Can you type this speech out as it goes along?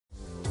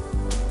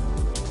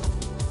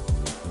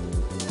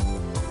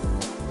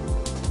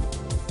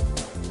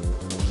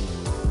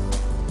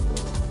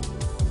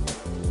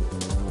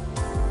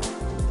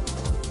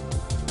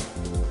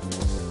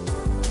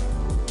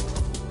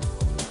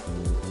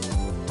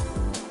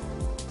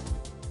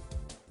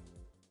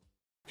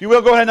If you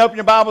will, go ahead and open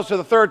your Bibles to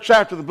the 3rd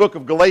chapter of the book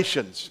of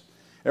Galatians.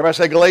 Everybody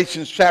say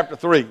Galatians chapter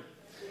 3.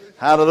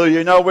 Hallelujah.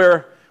 You know,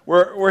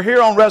 we're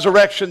here on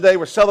Resurrection Day.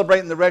 We're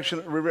celebrating the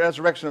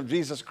resurrection of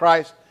Jesus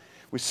Christ.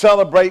 We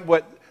celebrate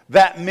what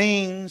that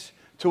means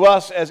to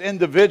us as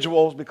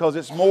individuals, because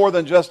it's more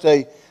than just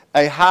a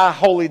high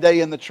holy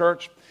day in the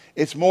church.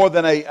 It's more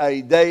than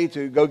a day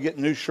to go get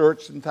new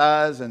shirts and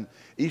ties and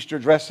Easter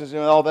dresses,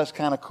 all that's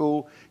kind of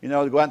cool. To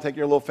go out and take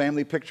your little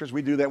family pictures.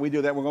 We do that. We're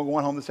going to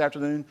go home this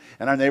afternoon,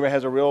 and our neighbor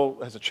has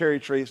a cherry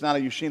tree. It's not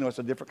a Yoshino, it's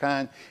a different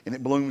kind, and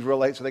it blooms real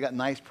late, so they got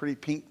nice, pretty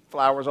pink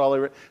flowers all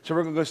over it. So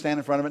we're going to go stand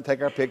in front of it and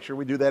take our picture.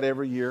 We do that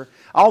every year.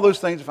 All those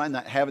things, if I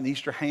not have an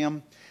Easter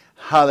ham,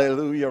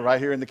 hallelujah, right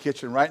here in the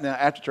kitchen right now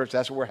after church,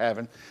 that's what we're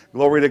having.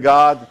 Glory to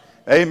God.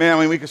 Amen. I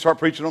mean, we can start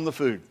preaching on the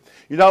food.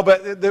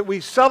 But we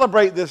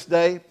celebrate this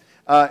day,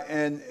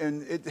 and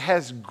it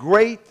has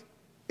great,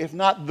 if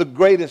not the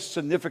greatest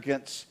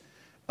significance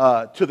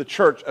to the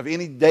church of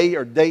any day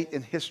or date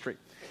in history.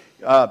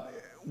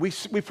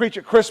 We preach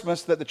at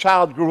Christmas that the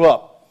child grew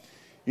up.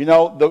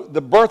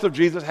 The birth of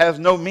Jesus has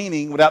no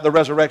meaning without the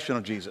resurrection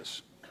of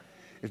Jesus.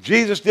 If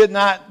Jesus did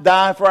not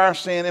die for our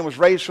sin and was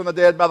raised from the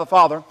dead by the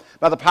Father,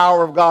 by the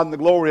power of God and the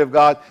glory of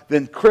God,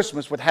 then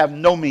Christmas would have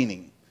no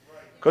meaning.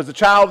 Because the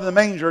child in the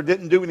manger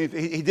didn't do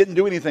anything. He didn't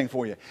do anything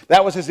for you.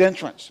 That was his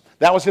entrance.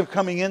 That was him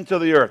coming into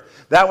the earth.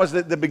 That was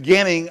the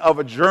beginning of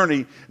a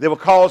journey that would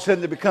cause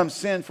him to become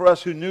sin for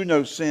us who knew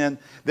no sin,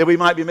 that we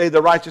might be made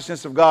the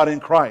righteousness of God in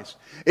Christ.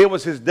 It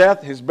was his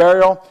death, his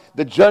burial,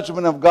 the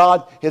judgment of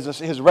God,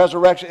 his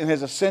resurrection, and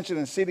his ascension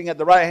and seating at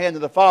the right hand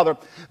of the Father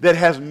that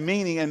has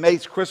meaning and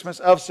makes Christmas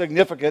of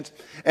significance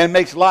and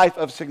makes life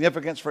of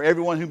significance for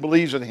everyone who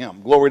believes in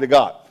him. Glory to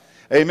God.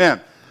 Amen.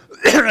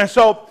 And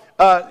so,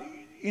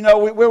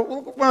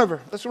 we'll run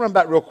over. Let's run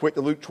back real quick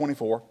to Luke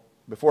 24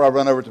 before I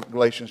run over to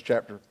Galatians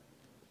chapter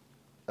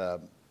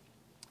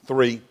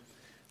 3.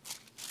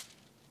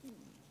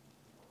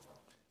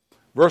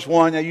 Verse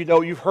 1, now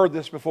you've heard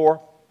this before. I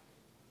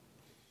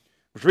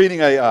was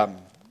reading a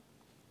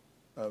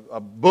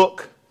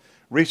book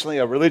recently,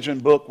 a religion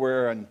book,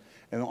 and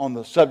on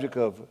the subject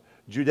of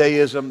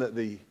Judaism, that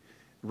the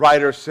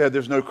writer said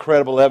there's no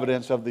credible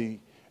evidence of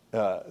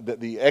that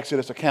the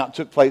Exodus account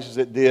took place as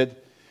it did.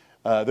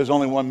 There's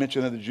only one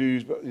mention of the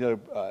Jews, but and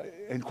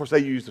of course they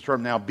use the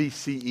term now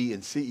BCE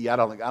and CE. I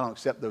don't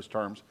accept those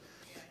terms.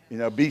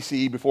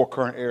 BCE, before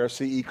current era,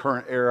 CE,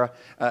 current era.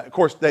 Of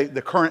course,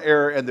 the current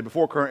era and the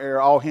before current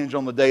era all hinge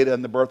on the data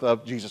and the birth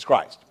of Jesus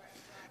Christ.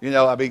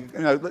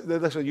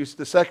 Listen,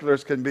 the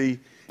seculars can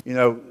be,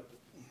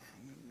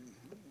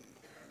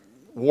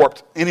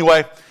 warped.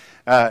 Anyway,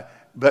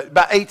 but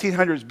by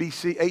 1800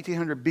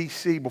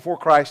 BC, before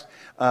Christ,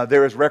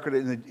 there is record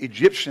in the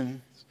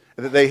Egyptians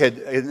that they had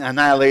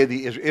annihilated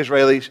the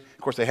Israelis. Of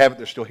course, they haven't.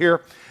 They're still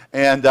here.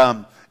 And,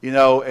 and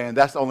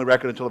that's the only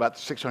record until about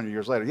 600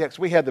 years later. Yes,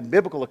 we had the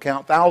biblical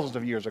account thousands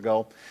of years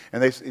ago,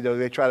 and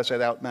they try to say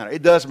that doesn't matter.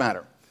 It does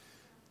matter.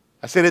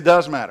 I said it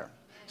does matter.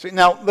 See,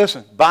 now,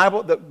 listen,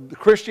 the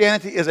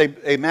Christianity is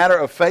a matter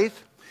of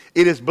faith.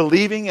 It is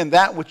believing in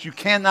that which you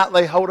cannot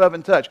lay hold of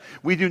and touch.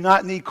 We do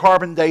not need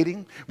carbon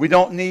dating. We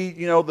don't need,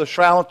 the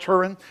Shroud of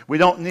Turin. We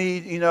don't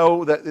need,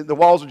 the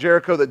walls of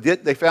Jericho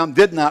that they found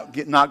did not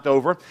get knocked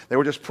over. They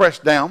were just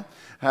pressed down.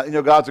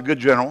 God's a good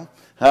general.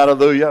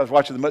 Hallelujah. I was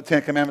watching the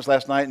Ten Commandments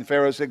last night, and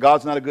Pharaoh said,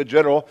 God's not a good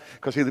general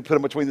because he put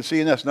him between the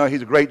sea and us. No,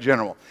 he's a great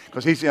general.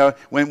 Because he's,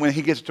 when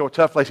he gets to a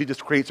tough place, he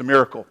just creates a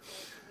miracle.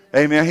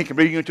 Amen. He can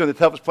bring you into the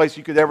toughest place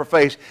you could ever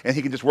face, and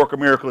he can just work a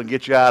miracle and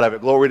get you out of it.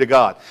 Glory to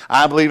God.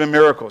 I believe in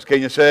miracles.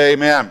 Can you say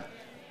amen?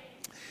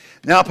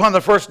 Now, upon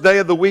the first day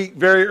of the week,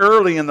 very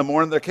early in the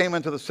morning, there came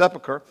into the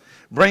sepulchre,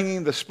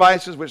 bringing the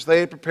spices which they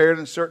had prepared,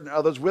 and certain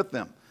others with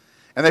them.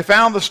 And they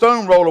found the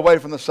stone rolled away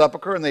from the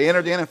sepulchre, and they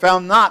entered in and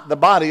found not the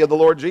body of the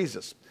Lord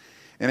Jesus.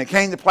 And it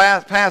came to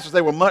pass, as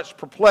they were much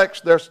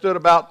perplexed, there stood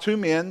about 2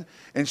 men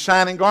in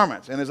shining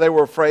garments. And as they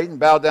were afraid and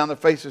bowed down their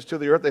faces to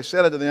the earth, they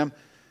said unto them,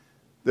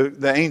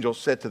 the angels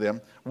said to them,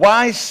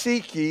 why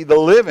seek ye the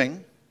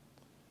living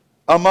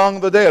among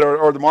the dead?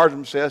 Or the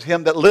margin says,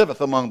 him that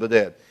liveth among the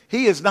dead.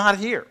 He is not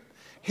here.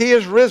 He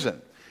is risen.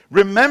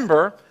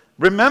 Remember,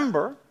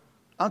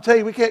 I'll tell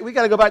you, we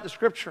got to go back to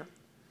Scripture.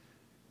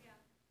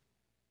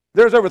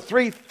 There's over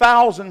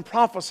 3,000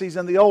 prophecies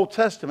in the Old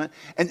Testament,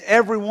 and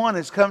every one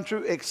has come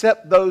true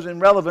except those in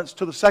relevance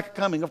to the second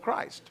coming of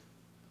Christ.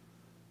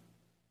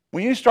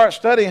 When you start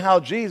studying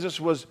how Jesus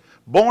was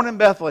born in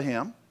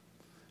Bethlehem,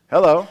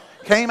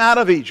 came out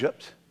of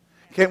Egypt,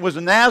 was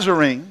a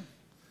Nazarene.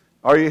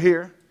 Are you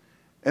here?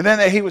 And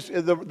then he was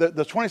the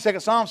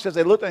 22nd Psalm says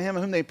they looked at him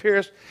whom they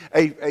pierced,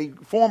 the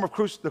form of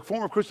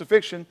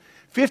crucifixion,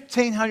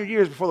 1,500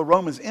 years before the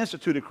Romans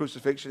instituted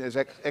crucifixion as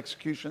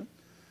execution.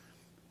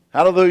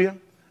 Hallelujah.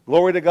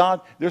 Glory to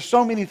God. There's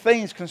so many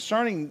things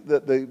concerning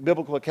the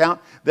biblical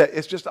account that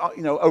it's just,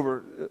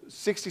 over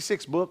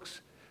 66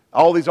 books.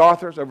 All these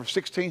authors, over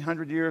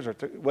 1,600 years or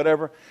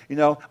whatever,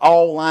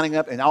 all lining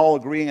up and all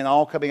agreeing and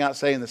all coming out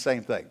saying the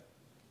same thing.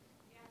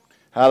 Yeah.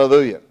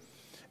 Hallelujah.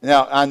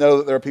 Now, I know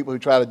that there are people who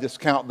try to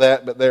discount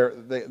that, but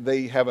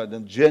they have an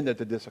agenda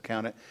to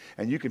discount it.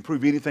 And you can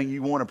prove anything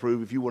you want to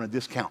prove if you want to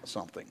discount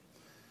something.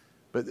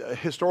 But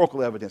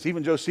historical evidence,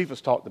 even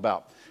Josephus talked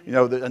about,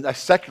 a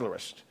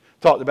secularist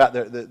talked about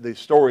the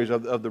stories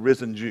of the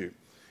risen Jew,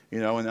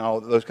 and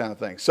all those kind of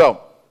things.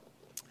 So,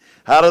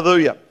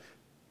 hallelujah.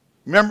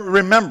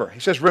 Remember. He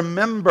says,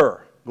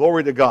 remember.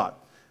 Glory to God.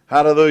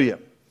 Hallelujah.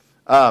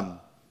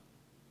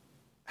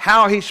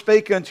 How he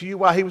spake unto you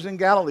while he was in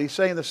Galilee,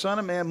 saying, the Son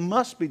of Man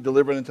must be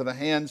delivered into the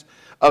hands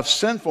of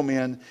sinful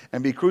men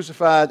and be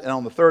crucified, and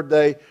on the third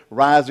day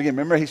rise again.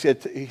 Remember, he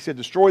said,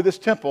 destroy this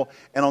temple,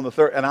 and on the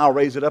third, and I'll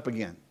raise it up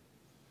again.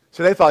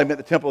 So they thought he meant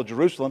the temple of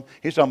Jerusalem.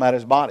 He's talking about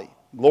his body.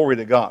 Glory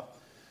to God.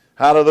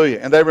 Hallelujah.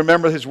 And they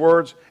remembered his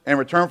words and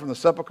returned from the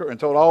sepulchre and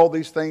told all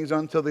these things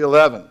unto the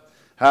 11.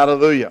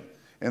 Hallelujah.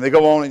 And they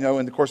go on,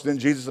 and of course then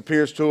Jesus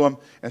appears to them.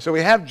 And so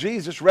we have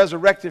Jesus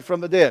resurrected from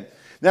the dead.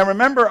 Now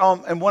remember,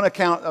 in one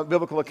account, a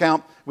biblical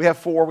account, we have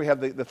four. We have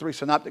the three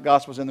synoptic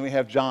gospels, and then we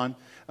have John.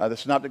 The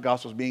synoptic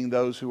gospels being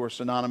those who are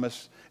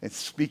synonymous and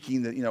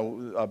speaking,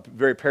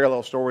 very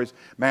parallel stories,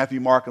 Matthew,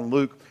 Mark, and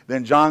Luke.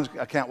 Then John's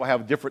account will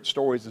have different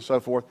stories and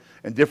so forth,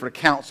 and different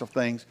accounts of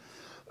things.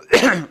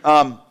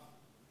 How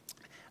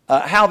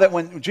that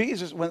when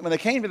Jesus, when they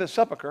came to the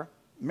sepulchre,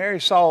 Mary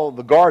saw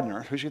the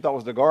gardener, who she thought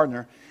was the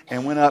gardener,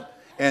 and went up.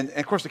 And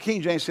of course, the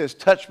King James says,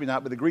 touch me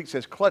not, but the Greek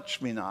says,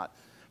 clutch me not.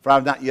 For I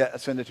have not yet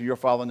ascended to your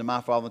Father, and to my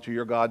Father, and to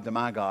your God, and to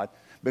my God.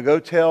 But go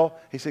tell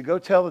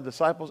the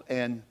disciples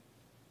and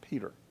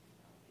Peter.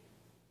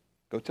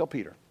 Go tell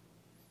Peter.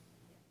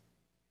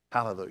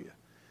 Hallelujah.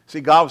 See,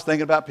 God was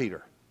thinking about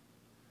Peter.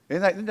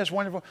 Isn't that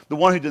wonderful? The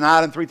one who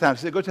denied him 3 times.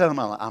 He said, go tell him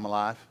I'm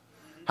alive.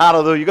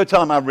 Hallelujah. Go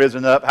tell him I'm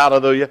risen up.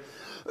 Hallelujah.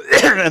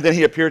 And then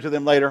he appeared to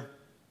them later.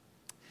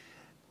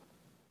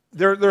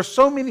 There's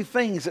so many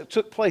things that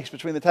took place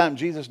between the time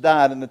Jesus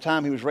died and the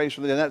time he was raised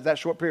from the dead. That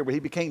short period where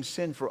he became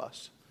sin for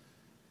us.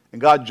 And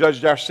God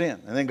judged our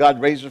sin. And then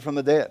God raised him from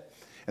the dead.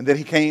 And then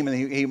he came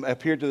and he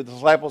appeared to the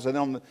disciples. And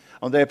then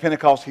on the day of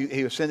Pentecost,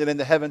 he ascended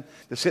into heaven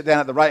to sit down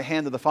at the right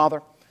hand of the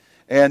Father.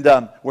 And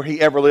where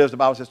he ever lives, the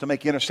Bible says, to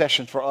make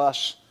intercession for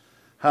us.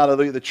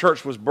 Hallelujah. The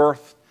church was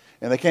birthed.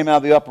 And they came out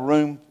of the upper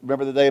room.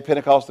 Remember the day of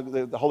Pentecost,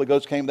 the Holy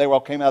Ghost came. They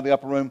all came out of the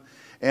upper room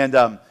and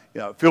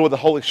filled with the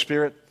Holy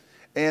Spirit.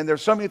 And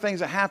there's so many things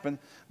that happen.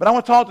 But I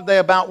want to talk today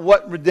about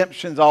what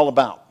redemption's all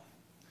about.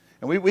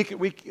 And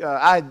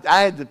I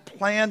had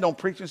planned on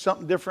preaching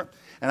something different,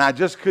 and I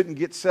just couldn't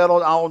get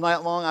settled all night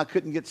long. I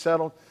couldn't get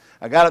settled.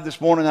 I got up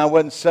this morning, and I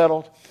wasn't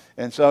settled.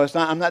 And so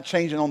I'm not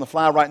changing on the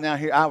fly right now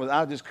here.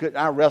 I just couldn't.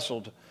 I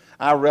wrestled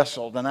all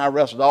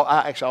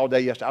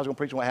day yesterday. I was going to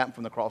preach what happened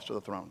from the cross to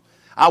the throne.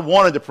 I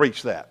wanted to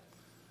preach that.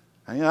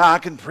 And, I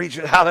can preach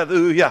it,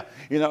 hallelujah.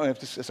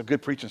 It's a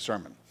good preaching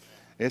sermon.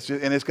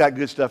 It's got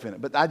good stuff in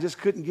it. But I just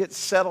couldn't get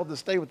settled to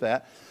stay with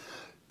that.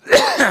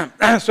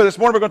 So this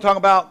morning we're going to talk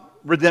about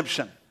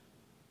redemption.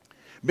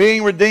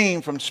 Being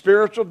redeemed from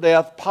spiritual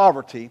death,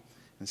 poverty,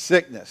 and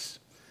sickness.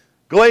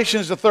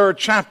 Galatians, the 3rd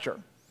chapter.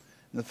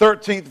 The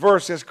 13th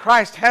verse says,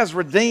 Christ has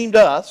redeemed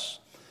us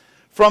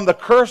from the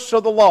curse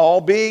of the law,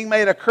 being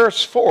made a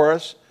curse for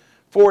us,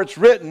 for it's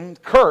written,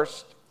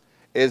 cursed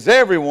is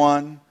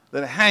everyone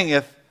that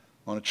hangeth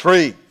on a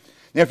tree.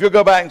 Now, if you'll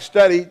go back and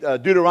study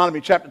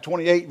Deuteronomy chapter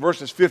 28,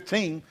 verses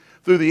 15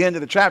 through the end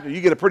of the chapter,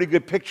 you get a pretty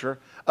good picture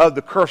of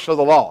the curse of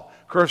the law.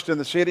 Cursed in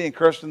the city and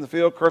cursed in the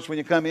field, cursed when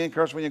you come in,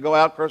 cursed when you go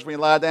out, cursed when you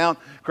lie down,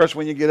 cursed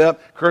when you get up,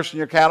 cursed in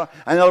your cattle.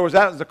 In other words,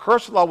 that is the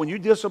curse of the law. When you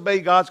disobey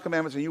God's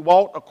commandments and you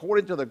walk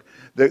according to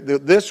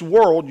this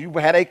world, you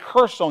had a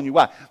curse on you.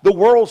 Why? The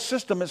world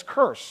system is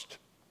cursed.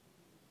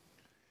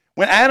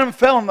 When Adam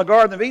fell in the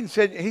Garden of Eden,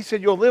 he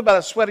said, you'll live by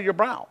the sweat of your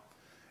brow.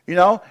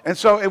 And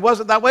so it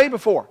wasn't that way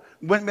before.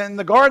 When in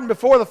the garden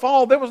before the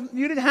fall,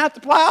 you didn't have to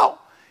plow.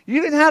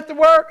 You didn't have to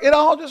work. It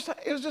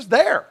was just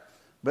there.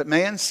 But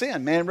man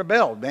sinned. Man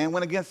rebelled. Man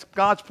went against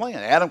God's plan.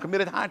 Adam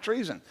committed high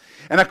treason.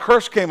 And a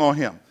curse came on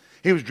him.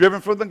 He was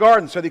driven from the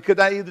garden, said he could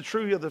not eat the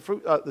tree of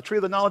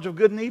the knowledge of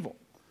good and evil.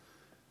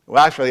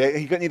 Well, actually,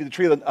 he couldn't eat the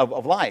tree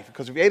of life,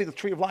 because if he ate the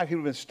tree of life, he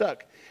would have been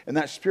stuck in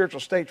that spiritual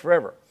state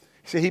forever.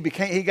 See, he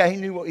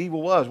knew what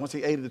evil was once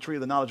he ate of the tree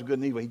of the knowledge of good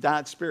and evil. He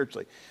died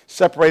spiritually,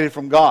 separated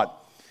from God.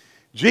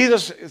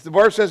 The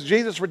word says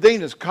Jesus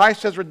redeemed us.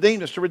 Christ has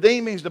redeemed us. To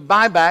redeem means to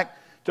buy back,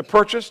 to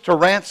purchase, to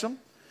ransom,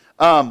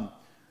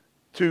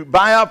 to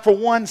buy up for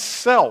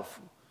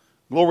oneself.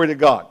 Glory to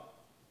God.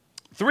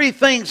 3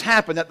 things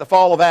happened at the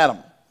fall of Adam.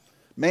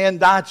 Man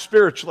died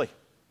spiritually.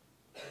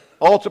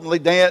 Ultimately,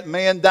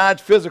 man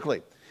died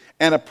physically.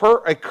 And a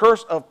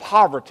curse of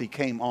poverty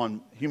came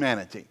on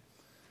humanity.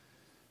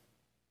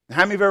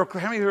 How many of you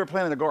ever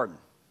planted a garden?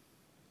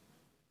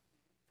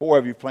 4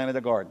 of you planted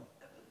a garden.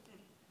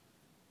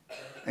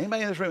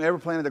 Anybody in this room ever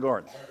planted a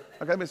garden?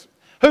 Okay,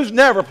 who's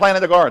never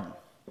planted a garden?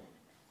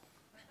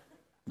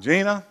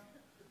 Gina?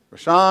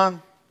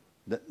 Rashawn?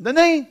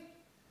 Deneen? I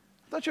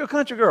thought you were a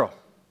country girl.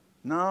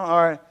 No?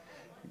 All right.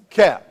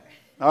 Cat.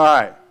 All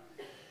right.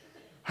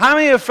 How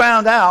many have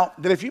found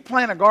out that if you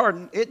plant a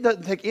garden, it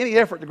doesn't take any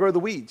effort to grow the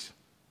weeds?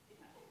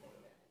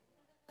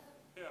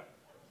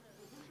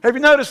 Have you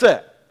noticed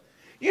that?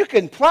 You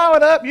can plow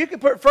it up, you can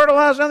put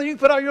fertilizer on there, you can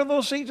put all your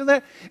little seeds in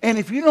there, and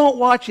if you don't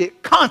watch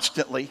it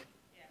constantly,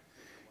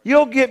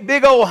 you'll get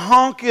big old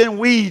honking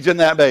weeds in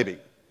that baby.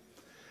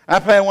 I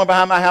planted one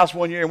behind my house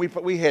one year, and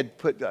we had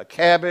put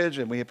cabbage,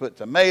 and we had put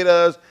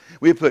tomatoes,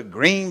 we had put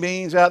green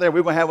beans out there.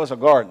 We were going to have us a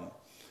garden.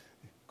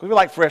 Because we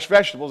like fresh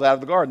vegetables out of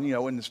the garden, you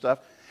know, and stuff.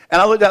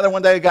 And I looked out there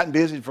one day, gotten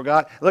busy and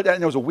forgot. I looked out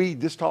and there was a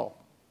weed this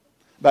tall,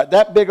 about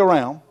that big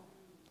around.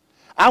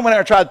 I went out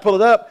and tried to pull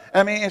it up.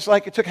 I mean, it's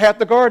like it took half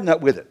the garden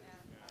up with it.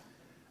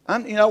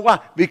 You know why?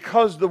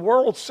 Because the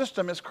world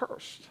system is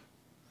cursed.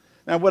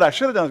 Now, what I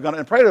should have done is gone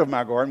and prayed over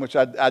my garden, which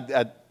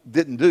I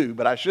didn't do,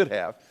 but I should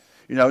have.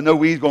 You know, no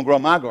weeds going to grow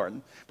in my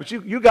garden. But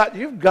you've got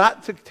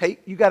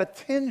to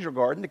tend your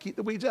garden to keep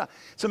the weeds out.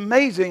 It's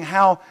amazing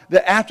how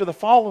after the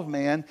fall of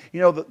man,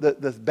 you know,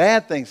 the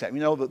bad things happen.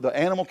 You know, the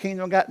animal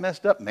kingdom got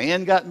messed up,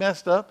 man got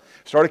messed up,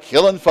 started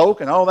killing folk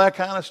and all that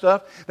kind of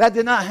stuff. That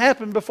did not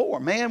happen before.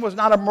 Man was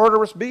not a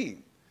murderous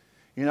being,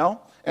 you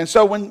know. And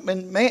so when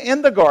man,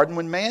 in the garden,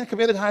 when man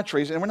committed high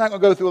treason, and we're not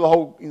going to go through the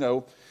whole, you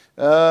know,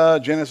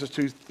 Genesis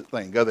 2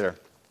 thing. Go there.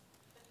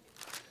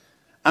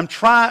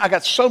 I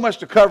got so much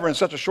to cover in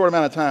such a short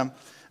amount of time.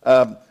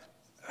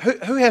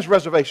 Who has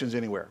reservations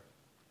anywhere?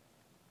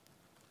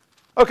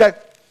 Okay.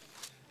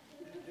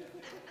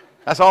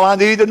 That's all I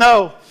need to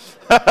know.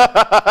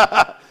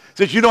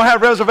 Since you don't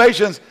have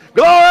reservations,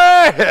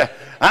 glory!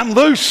 I'm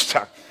loose.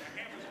 Your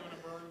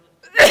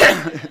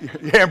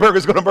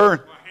hamburger's going to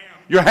burn.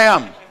 Your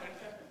ham.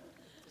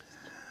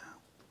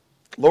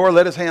 Lord,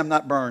 let his ham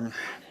not burn.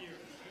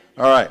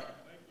 All right.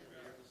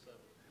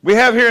 We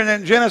have here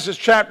in Genesis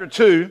chapter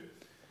 2,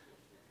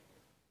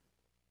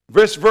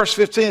 verse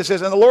 15, it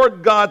says, "And the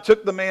Lord God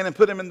took the man and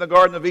put him in the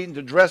Garden of Eden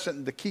to dress it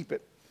and to keep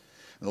it.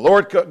 And the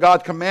Lord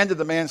God commanded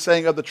the man,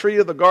 saying, Of the tree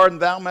of the garden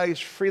thou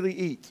mayest freely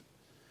eat.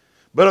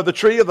 But of the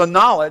tree of the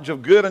knowledge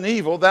of good and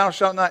evil thou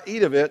shalt not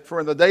eat of it, for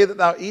in the day that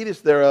thou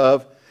eatest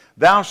thereof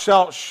thou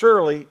shalt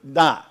surely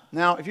die."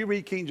 Now, if you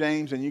read King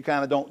James and you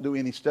kind of don't do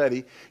any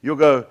study, you'll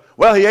go,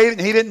 well, he ate it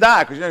and he didn't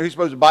die, because you know he's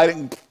supposed to bite it.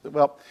 And,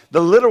 well, the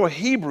literal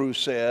Hebrew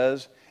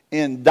says,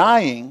 in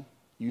dying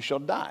you shall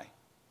die.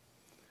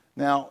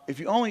 Now, if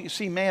you only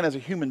see man as a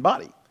human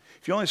body,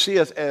 if you only see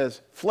us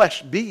as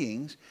flesh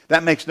beings,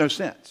 that makes no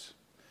sense.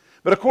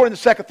 But according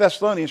to 2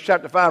 Thessalonians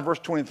chapter 5, verse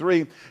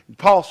 23,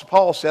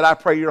 Paul said, "I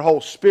pray your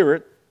whole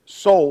spirit,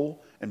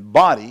 soul, and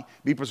body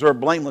be preserved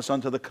blameless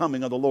unto the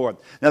coming of the Lord."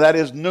 Now that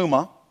is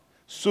pneuma,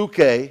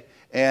 suke,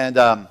 and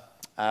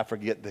I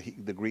forget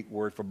the Greek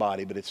word for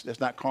body, but it's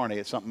not carne,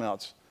 it's something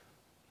else.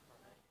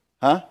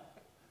 Huh?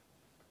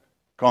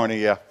 Carne,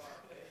 yeah.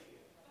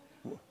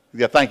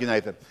 Yeah, thank you,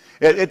 Nathan.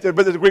 But it's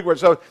a Greek word.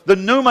 So the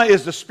pneuma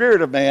is the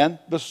spirit of man.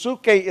 The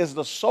suke is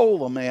the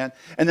soul of man.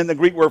 And then the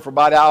Greek word for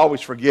body, I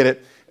always forget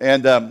it.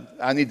 And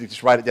I need to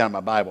just write it down in my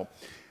Bible.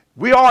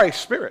 We are a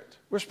spirit.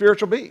 We're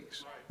spiritual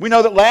beings. We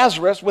know that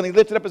Lazarus, when he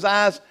lifted up his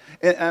eyes,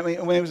 when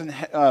he was in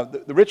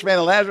the rich man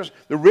and Lazarus,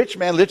 the rich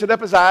man lifted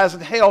up his eyes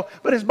in hell,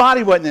 but his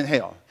body wasn't in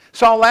hell.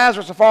 Saw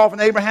Lazarus afar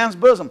from Abraham's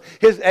bosom.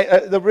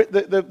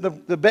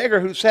 The beggar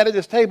who sat at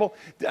his table,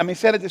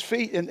 sat at his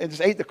feet and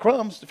just ate the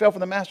crumbs that fell from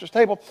the master's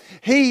table.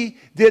 He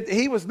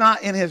was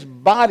not in his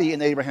body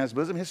in Abraham's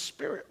bosom. His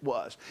spirit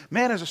was.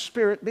 Man is a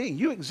spirit being.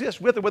 You exist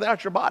with or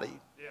without your body.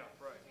 Yeah,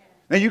 right.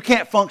 Now you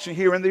can't function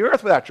here in the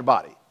earth without your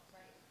body.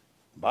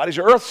 Body's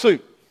your earth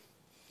suit.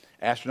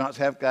 Astronauts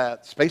have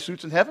got space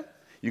suits in heaven.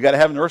 You got to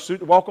have an earth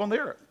suit to walk on the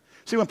earth.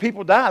 See, when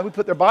people die, we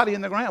put their body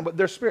in the ground, but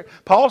their spirit.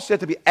 Paul said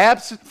to be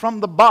absent from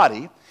the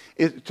body,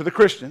 to the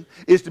Christian,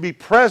 is to be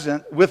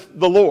present with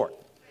the Lord.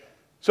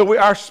 So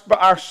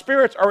our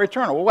spirits are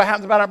eternal. Well, what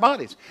happens about our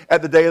bodies?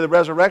 At the day of the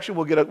resurrection,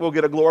 we'll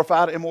get a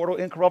glorified, immortal,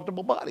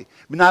 incorruptible body.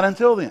 But not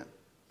until then.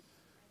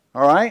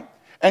 All right?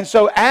 And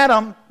so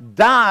Adam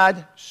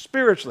died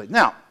spiritually.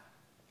 Now,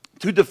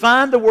 to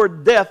define the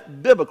word death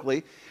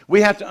biblically, we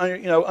have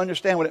to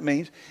understand what it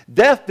means.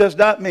 Death does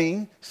not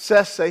mean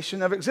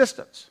cessation of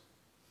existence.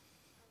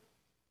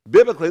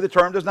 Biblically, the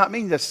term does not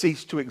mean to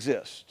cease to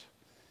exist.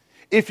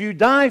 If you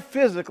die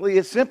physically,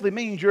 it simply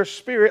means your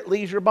spirit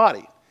leaves your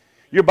body.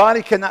 Your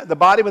body cannot, the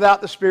body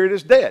without the spirit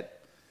is dead,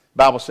 the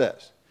Bible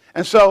says.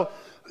 And so,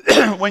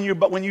 when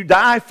you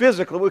die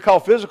physically, we call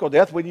physical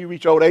death. When you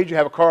reach old age, you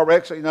have a car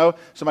wreck, so,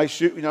 somebody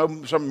shoot,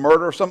 some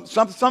murder,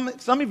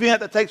 some event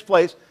that takes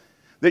place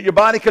that your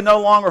body can no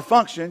longer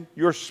function.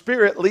 Your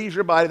spirit leaves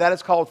your body. That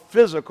is called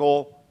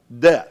physical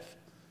death.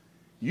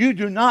 You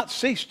do not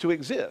cease to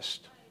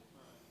exist.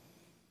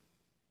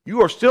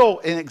 You are still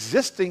an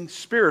existing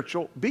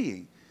spiritual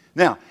being.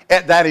 Now,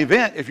 at that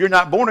event, if you're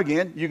not born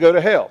again, you go to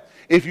hell.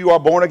 If you are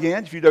born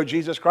again, if you know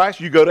Jesus Christ,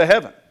 you go to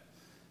heaven.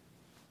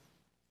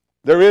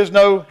 There is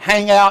no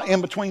hangout in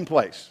between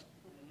place.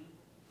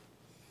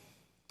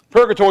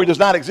 Purgatory does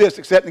not exist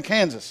except in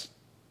Kansas.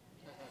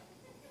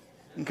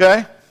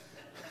 Okay?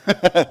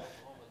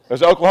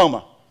 There's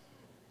Oklahoma.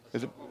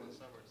 Is it?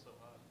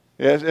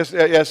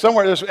 Yes,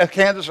 somewhere there's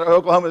Kansas or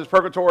Oklahoma, there's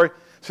purgatory,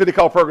 city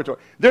called purgatory.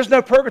 There's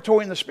no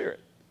purgatory in the spirit.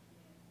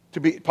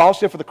 Paul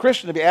said for the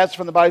Christian to be absent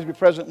from the body to be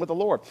present with the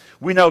Lord.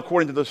 We know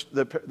according to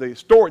the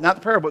story, not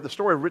the parable, but the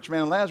story of rich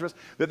man and Lazarus,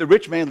 that the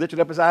rich man lifted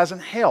up his eyes in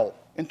hell,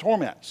 in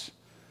torments.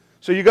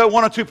 So you go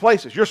one of two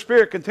places. Your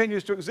spirit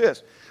continues to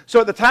exist.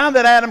 So at the time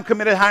that Adam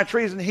committed high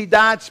treason, he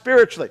died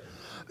spiritually.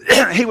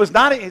 He was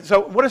not.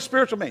 So what does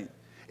spiritual mean?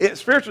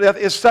 Spiritual death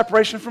is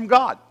separation from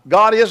God.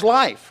 God is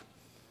life.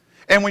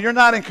 And when you're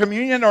not in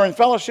communion or in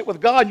fellowship with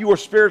God, you are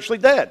spiritually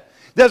dead.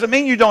 Doesn't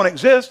mean you don't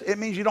exist. It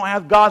means you don't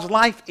have God's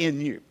life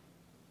in you.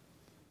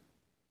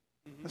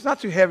 It's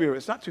not too heavy.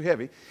 It's not too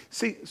heavy.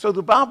 See, so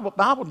the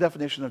Bible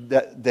definition of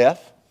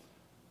death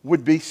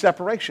would be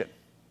separation.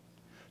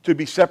 To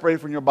be separated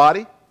from your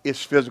body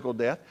is physical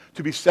death.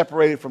 To be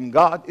separated from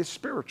God is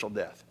spiritual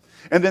death.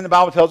 And then the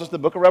Bible tells us in the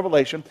book of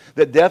Revelation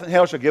that death and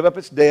hell shall give up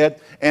its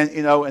dead, and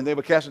and they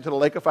will cast into the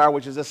lake of fire,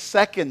 which is a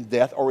second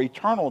death or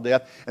eternal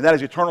death, and that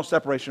is eternal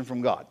separation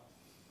from God.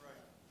 Right.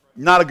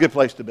 Not a good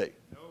place to be.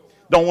 No.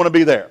 Don't want to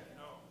be there.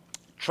 No.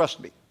 Trust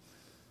me.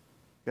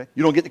 Okay?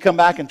 You don't get to come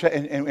back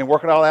and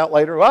work it all out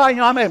later. Well,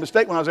 I made a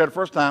mistake when I was there the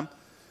first time.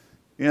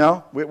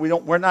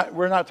 We're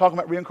not talking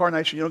about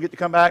reincarnation. You don't get to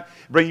come back,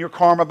 bring your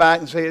karma back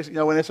and say,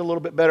 when it's a little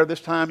bit better this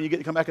time, you get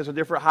to come back as a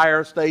different,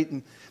 higher state,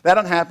 and that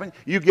doesn't happen.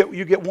 You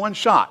get one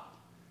shot.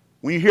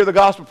 When you hear the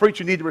gospel preached,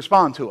 you need to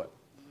respond to it.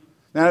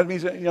 Now that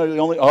means that,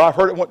 I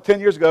heard it 10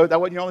 years ago. That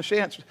wasn't your only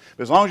chance.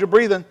 But as long as you're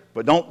breathing,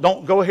 but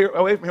don't go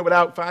away from here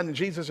without finding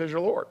Jesus as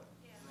your Lord.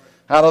 Yeah.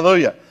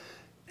 Hallelujah.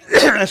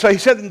 And so he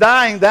said, in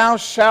dying, thou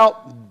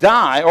shalt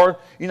die, or,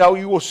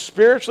 you will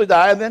spiritually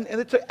die. And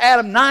it took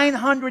Adam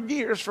 900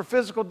 years for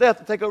physical death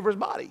to take over his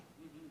body.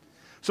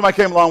 Somebody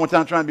came along one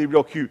time trying to be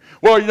real cute.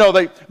 Well,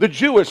 the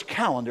Jewish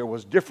calendar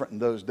was different in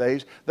those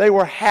days. They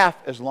were half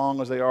as long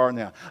as they are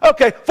now.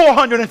 Okay,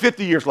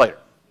 450 years later.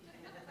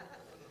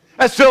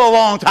 That's still a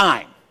long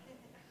time.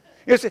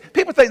 See,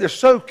 people think they're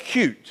so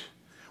cute.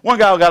 One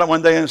guy got it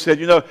one day and said,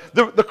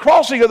 the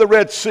crossing of the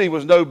Red Sea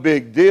was no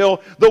big deal.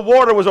 The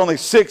water was only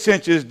 6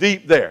 inches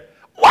deep there.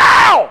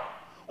 Wow!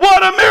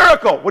 What a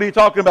miracle! What are you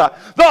talking about?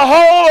 The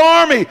whole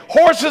army,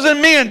 horses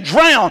and men,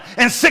 drowned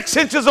in 6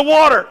 inches of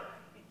water.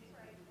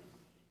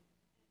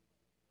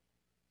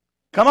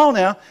 Come on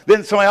now.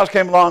 Then somebody else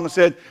came along and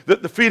said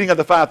that the feeding of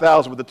the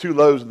 5,000 with the 2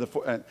 loaves and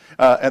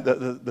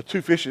the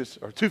 2 fishes,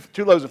 or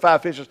two loaves and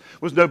 5 fishes,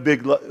 was no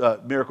big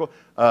miracle.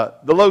 The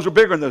loaves were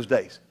bigger in those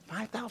days.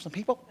 5,000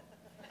 people?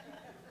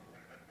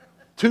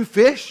 2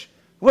 fish?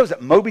 What was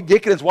it, Moby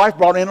Dick and his wife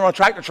brought in on a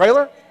tractor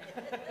trailer?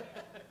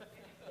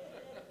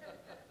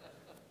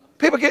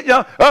 People get,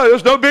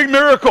 there's no big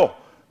miracle.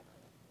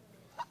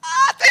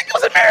 I think it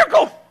was a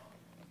miracle.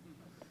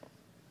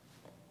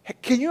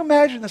 Can you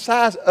imagine the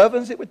size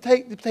ovens it would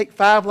take to take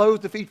 5 loaves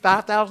to feed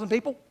 5,000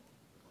 people?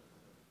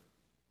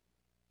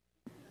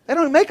 They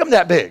don't even make them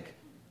that big.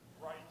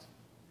 Right.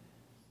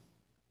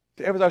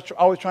 Everybody's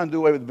always trying to do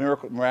away with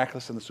the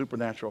miraculous and the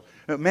supernatural.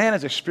 Man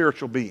is a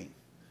spiritual being.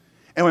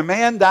 And when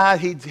man died,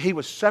 he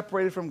was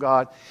separated from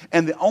God.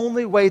 And the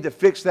only way to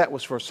fix that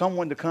was for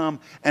someone to come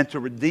and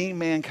to redeem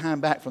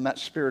mankind back from that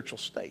spiritual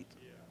state.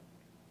 Yeah.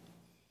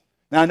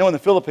 Now, I know in the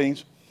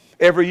Philippines,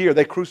 every year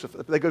they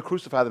go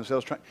crucify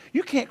themselves.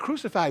 You can't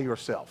crucify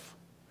yourself.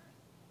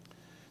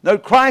 No,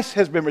 Christ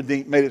has been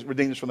redeemed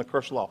us from the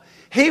curse of the law.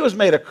 He was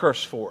made a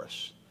curse for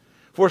us.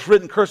 For it's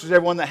written, curses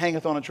everyone that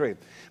hangeth on a tree.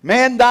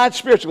 Man died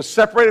spiritually, was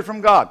separated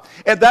from God.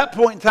 At that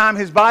point in time,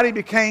 his body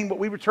became what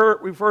we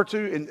refer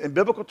to in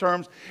biblical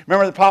terms.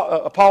 Remember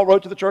that Paul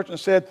wrote to the church and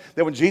said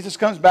that when Jesus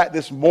comes back,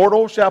 this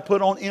mortal shall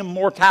put on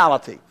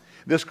immortality.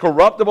 This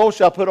corruptible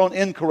shall put on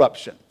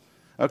incorruption.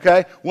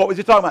 Okay? What was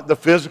he talking about? The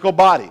physical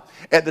body.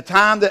 At the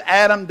time that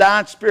Adam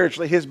died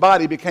spiritually, his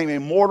body became a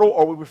mortal,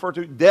 or we refer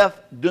to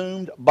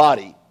death-doomed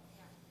body.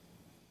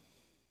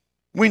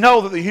 We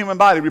know that the human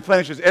body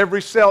replenishes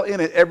every cell in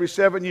it every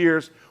 7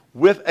 years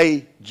with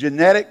a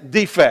genetic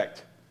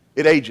defect.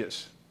 It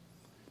ages.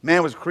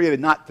 Man was created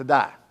not to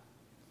die.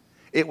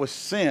 It was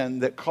sin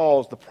that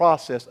caused the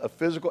process of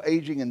physical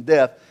aging and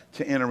death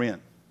to enter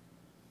in.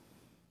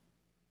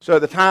 So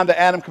at the time that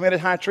Adam committed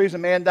high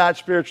treason, man died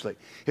spiritually.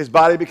 His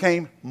body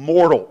became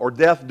mortal or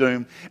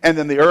death-doomed, and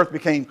then the earth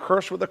became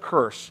cursed with a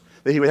curse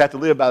that he would have to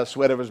live by the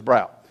sweat of his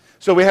brow.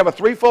 So we have a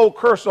threefold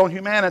curse on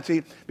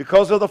humanity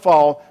because of the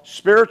fall: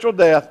 spiritual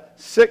death,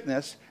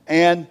 sickness,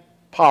 and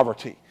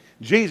poverty.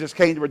 Jesus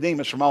came to redeem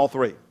us from all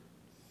three.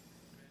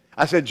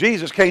 I said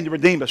Jesus came to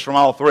redeem us from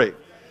all three.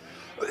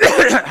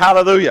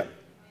 Hallelujah.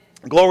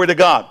 Glory to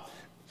God.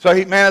 So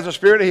man has a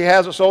spirit, he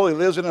has a soul, he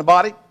lives in a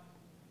body.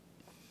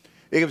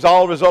 It was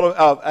all a result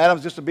of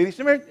Adam's disobedience.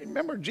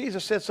 Remember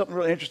Jesus said something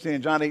really interesting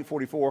in John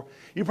 8:44.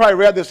 You probably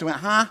read this and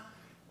went, huh?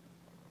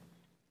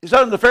 He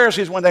said to the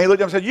Pharisees one day, he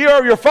looked at them and said, "You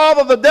are your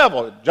father the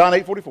devil," John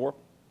 8:44,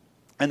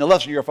 "and the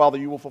lust of your father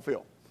you will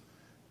fulfill."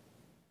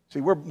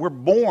 See, we're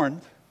born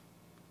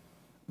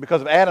because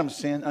of Adam's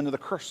sin under the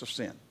curse of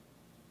sin.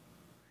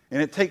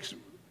 And it takes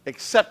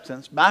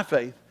acceptance by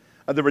faith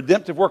of the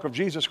redemptive work of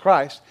Jesus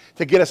Christ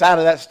to get us out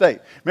of that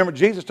state. Remember,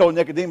 Jesus told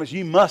Nicodemus,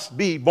 "You must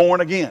be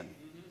born again."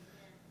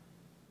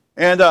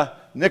 And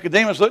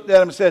Nicodemus looked at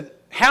him and said,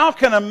 how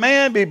can a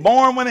man be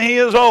born when he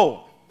is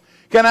old?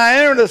 Can I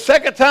enter the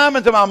second time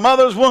into my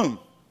mother's womb?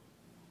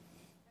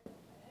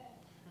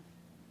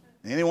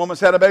 Any woman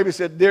that's had a baby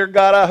said, dear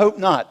God, I hope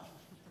not.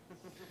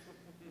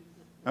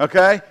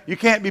 Okay? You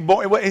can't be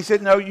born. He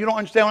said, no, you don't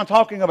understand what I'm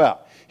talking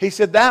about. He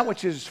said, that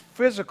which is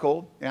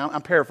physical, now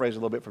I'm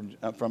paraphrasing a little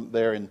bit from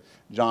there in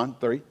John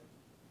 3.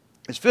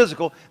 It's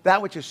physical.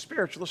 That which is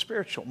spiritual is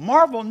spiritual.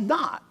 Marvel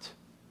not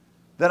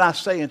that I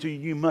say unto you,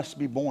 you must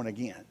be born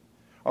again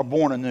or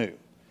born anew.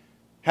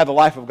 Have the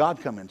life of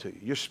God come into you.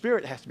 Your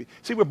spirit has to be.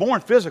 See, we're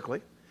born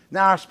physically.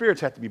 Now our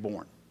spirits have to be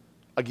born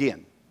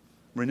again,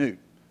 renewed,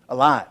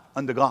 alive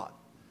unto God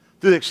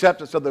through the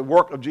acceptance of the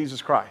work of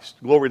Jesus Christ.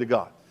 Glory to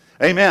God.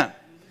 Amen.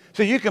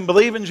 So you can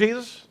believe in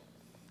Jesus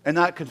and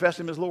not confess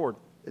Him as Lord.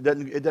 It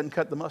doesn't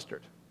cut the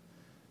mustard.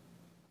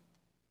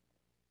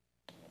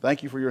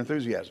 Thank you for your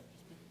enthusiasm.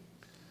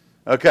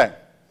 Okay.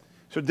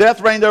 So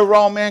death reigned over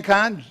all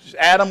mankind.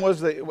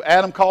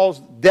 Adam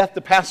caused death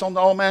to pass on to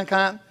all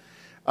mankind.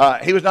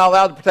 He was not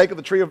allowed to partake of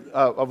the tree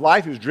of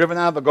life. He was driven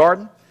out of the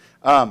garden.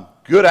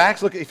 Good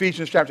acts. Look at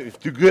Ephesians chapter 2.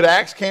 If good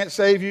acts can't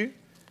save you.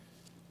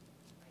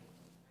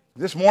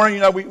 This morning,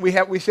 you know,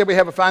 we said we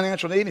have a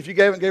financial need. If you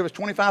gave us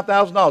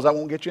 $25,000, that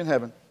won't get you in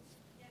heaven.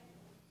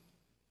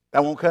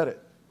 That won't cut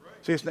it.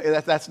 See,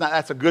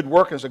 that's a good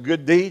work and it's a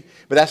good deed,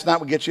 but that's not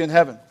what gets you in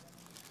heaven.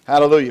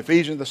 Hallelujah.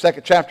 Ephesians, the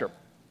 2nd chapter. It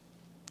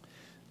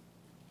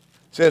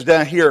says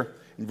down here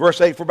in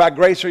verse 8, for by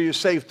grace are you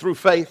saved through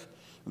faith,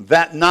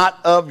 that not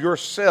of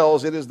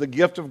yourselves, it is the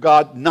gift of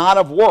God, not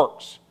of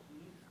works,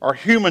 or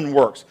human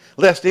works,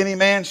 lest any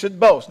man should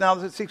boast.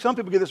 Now, see, some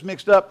people get this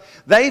mixed up.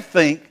 They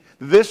think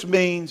this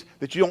means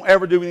that you don't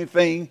ever do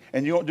anything,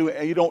 and you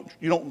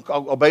don't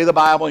obey the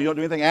Bible, and you don't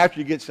do anything after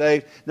you get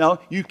saved. No,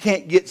 you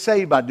can't get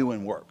saved by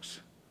doing works.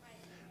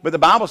 But the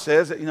Bible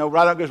says that, you know,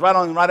 it goes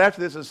right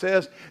after this. It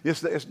says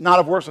it's not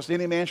of works lest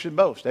any man should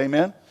boast.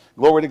 Amen.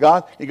 Glory to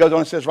God. He goes on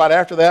and says right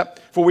after that,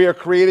 for we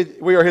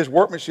are His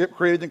workmanship,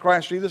 created in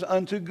Christ Jesus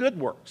unto good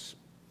works.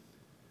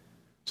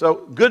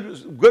 So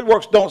good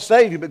works don't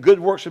save you, but good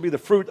works should be the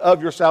fruit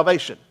of your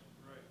salvation.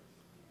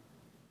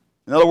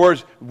 In other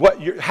words,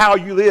 how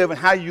you live and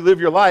how you live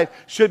your life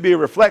should be a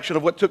reflection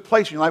of what took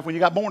place in your life when you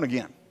got born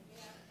again.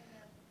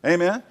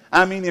 Amen.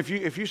 I mean, if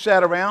you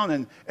sat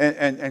around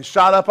and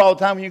shot up all the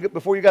time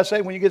before you got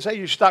saved, when you get saved,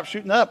 you stop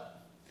shooting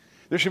up.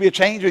 There should be a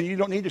change, and you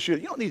don't need to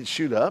shoot. You don't need to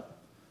shoot up.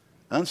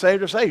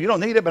 Unsaved or saved, you don't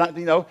need it. But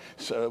you know,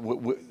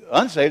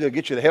 unsaved will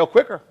get you to hell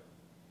quicker.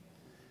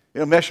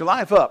 It'll mess your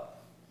life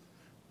up.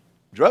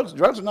 Drugs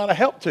are not a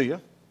help to you.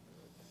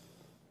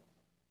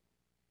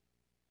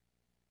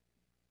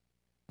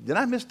 Did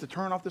I miss the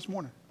turn off this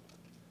morning?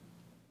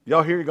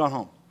 Y'all here? You gone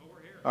home?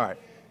 All right.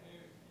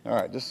 All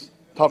right. Just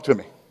talk to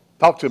me.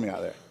 Talk to me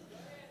out there.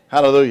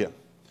 Hallelujah.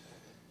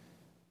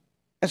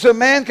 And so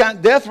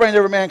death reigned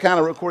over mankind,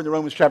 according to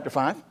Romans chapter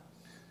 5.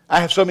 I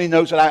have so many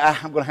notes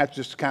that I'm going to have to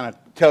just kind of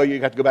tell you.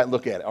 You have to go back and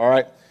look at it, all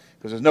right?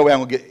 Because there's no way I'm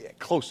going to get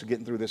close to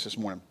getting through this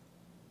morning.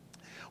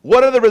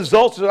 What are the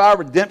results of our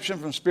redemption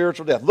from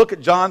spiritual death? Look at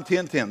John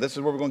 10:10. This is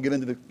where we're going to get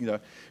into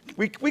the,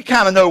 we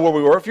kind of know where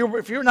we were.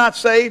 If you're not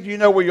saved, you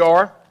know where you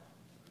are.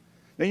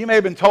 Now, you may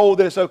have been told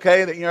that it's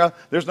okay, that,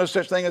 there's no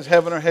such thing as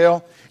heaven or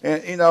hell.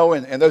 And,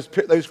 and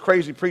those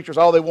crazy preachers,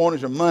 all they want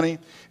is your money.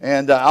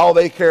 And all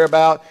they care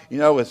about,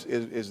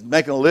 is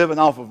making a living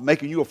off of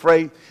making you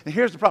afraid. And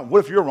here's the problem. What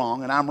if you're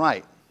wrong and I'm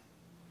right?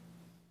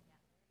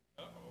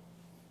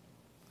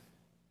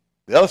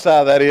 The other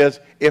side of that is,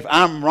 if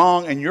I'm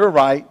wrong and you're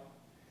right,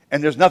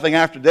 and there's nothing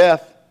after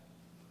death,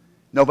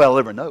 nobody will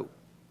ever know.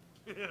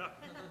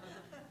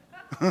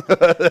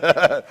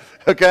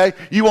 Okay?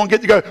 You won't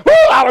get to go, whoo,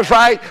 I was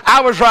right,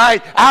 I was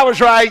right, I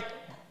was right.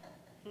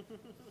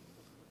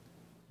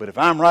 But if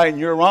I'm right and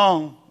you're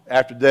wrong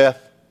after death,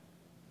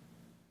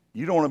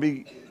 you don't want to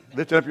be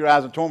lifting up your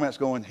eyes in torments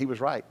going, he was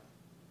right.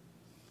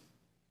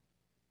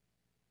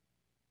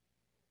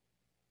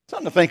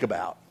 Something to think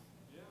about.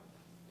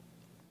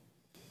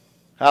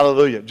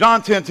 Hallelujah.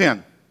 John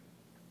 10:10.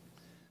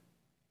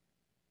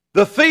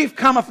 The thief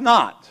cometh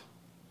not.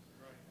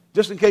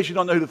 Just in case you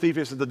don't know who the thief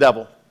is, it's the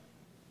devil.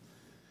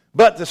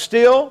 But to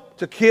steal,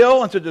 to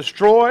kill, and to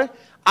destroy,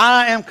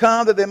 I am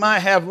come that they might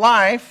have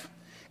life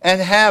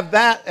and have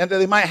that, and that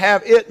they might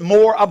have it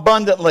more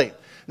abundantly.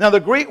 Now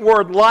the Greek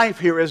word life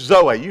here is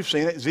Zoe. You've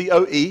seen it,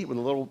 Z-O-E, with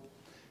a little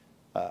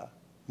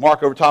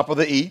mark over top of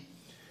the E.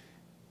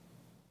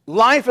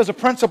 Life is a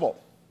principle.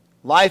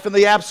 Life in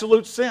the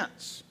absolute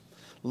sense.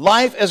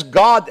 Life as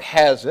God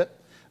has it.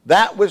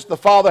 That which the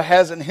Father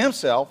has in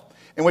Himself,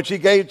 and which He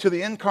gave to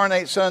the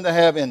incarnate Son to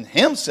have in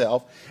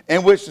Himself,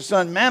 and which the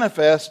Son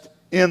manifests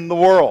in the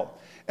world.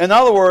 In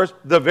other words,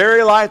 the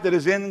very life that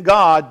is in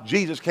God,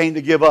 Jesus came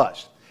to give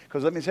us.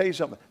 Because let me tell you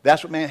something.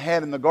 That's what man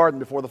had in the garden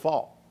before the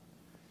fall.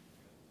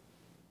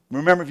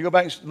 Remember, if you go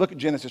back and look at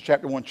Genesis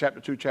chapter 1, chapter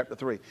 2, chapter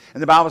 3.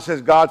 And the Bible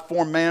says God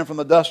formed man from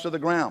the dust of the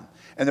ground.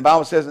 And the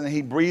Bible says that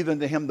He breathed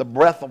into him the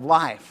breath of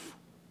life.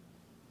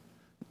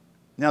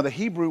 Now, the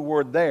Hebrew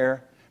word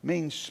there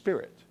means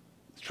spirit.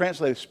 It's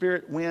translated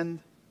spirit, wind.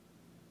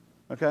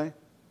 Okay?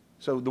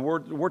 So the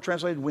word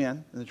translated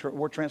wind and the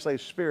word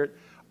translated spirit,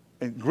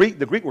 in Greek,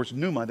 the Greek word is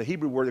pneuma, the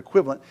Hebrew word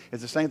equivalent,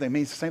 is the same thing. It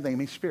means the same thing. It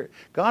means spirit.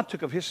 God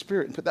took of his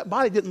spirit and put that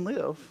body didn't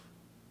live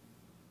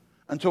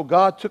until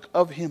God took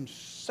of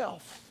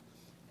himself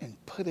and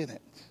put in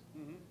it.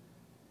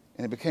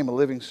 And it became a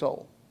living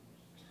soul.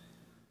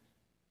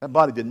 That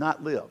body did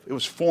not live. It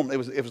was formed. It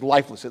was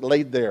lifeless. It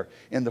laid there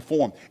in the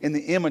form, in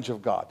the image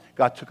of God.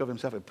 God took of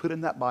himself and put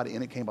in that body,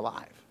 and it came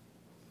alive.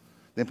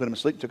 Then put him to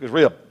sleep, took his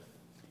rib,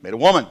 made a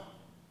woman.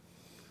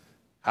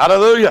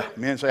 Hallelujah.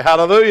 Men say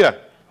hallelujah.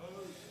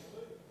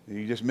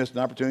 You just missed an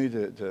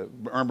opportunity to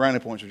earn brownie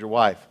points with your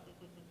wife.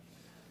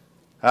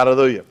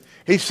 Hallelujah.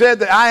 He said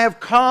that I have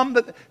come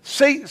that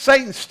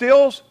Satan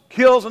steals,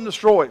 kills, and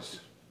destroys.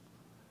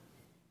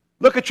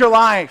 Look at your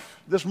life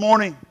this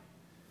morning.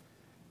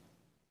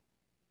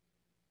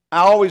 I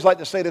always like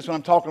to say this when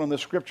I'm talking on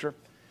this scripture.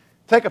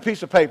 Take a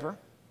piece of paper,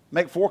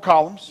 make 4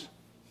 columns.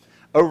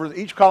 Over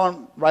each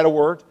column, write a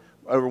word.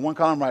 Over one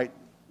column, write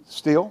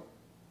steal.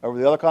 Over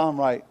the other column,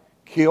 write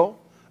kill.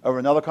 Over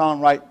another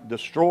column, write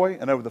destroy.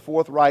 And over the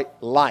fourth, write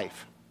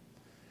life.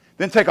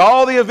 Then take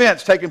all the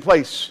events taking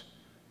place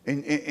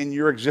in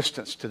your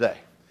existence today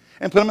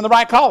and put them in the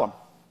right column.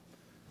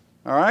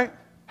 All right?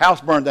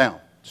 House burned down,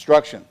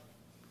 destruction.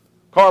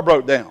 Car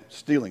broke down,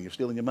 stealing. You're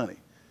stealing your money.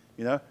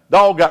 You know,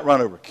 dog got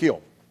run over,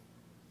 kill.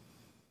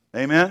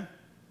 Amen?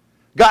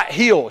 Got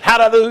healed.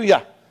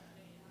 Hallelujah.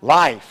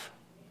 Life.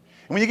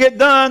 And when you get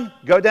done,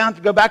 go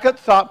back up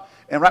the top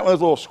and write one of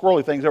those little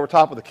squirrely things over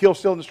top of the kill,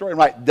 steal, and destroy, and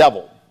write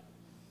devil.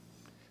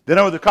 Then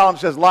over the column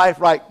says life,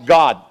 write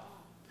God.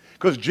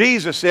 Because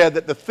Jesus said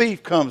that the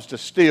thief comes to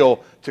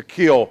steal, to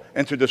kill,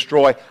 and to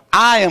destroy.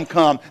 I am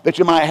come that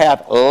you might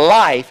have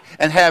life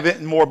and have it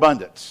in more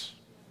abundance.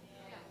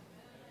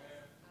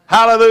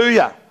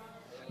 Hallelujah.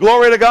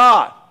 Glory to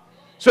God.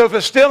 So if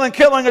it's stealing,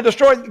 killing, or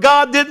destroying,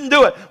 God didn't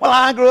do it. Well,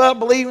 I grew up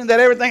believing that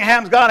everything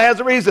happens, God has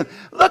a reason.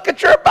 Look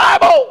at your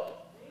Bible.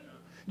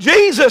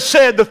 Jesus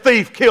said the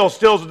thief kills,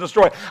 steals, and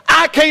destroys.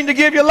 I came to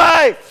give you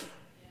life.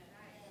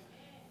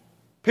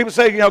 People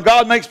say, you know,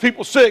 God makes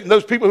people sick, and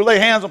those people who lay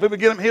hands on people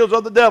get them healed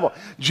of the devil.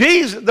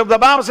 Jesus, the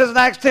Bible says in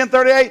Acts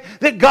 10:38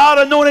 that God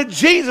anointed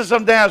Jesus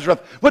of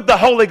Nazareth with the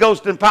Holy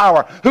Ghost and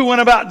power, who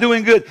went about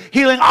doing good,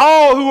 healing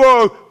all who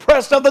were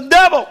oppressed of the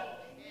devil.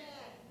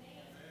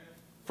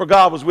 For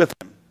God was with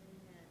him.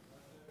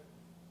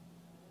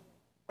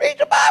 Read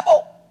the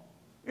Bible.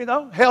 You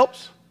know,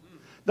 helps.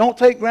 Don't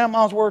take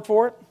grandma's word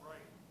for it.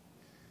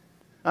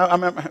 I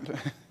remember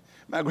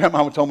my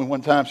grandma told me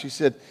one time, she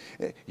said,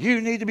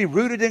 you need to be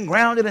rooted and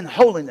grounded in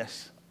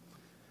holiness.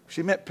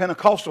 She meant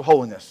Pentecostal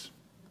holiness.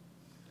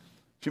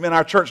 She meant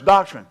our church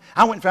doctrine.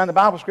 I went and found the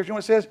Bible scripture. You know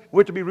what it says?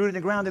 We're to be rooted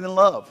and grounded in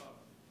love.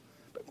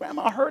 But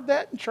Grandma heard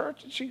that in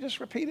church, and she just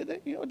repeated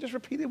it. You know, just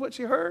repeated what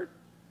she heard.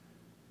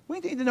 We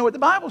need to know what the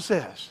Bible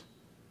says.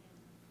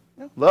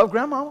 You know, love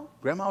Grandma.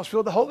 Grandma was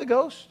filled with the Holy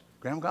Ghost.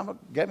 Grandma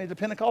got me the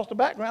Pentecostal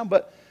background,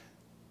 but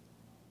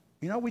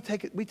you know, we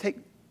take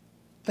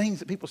things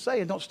that people say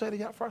and don't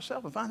study out for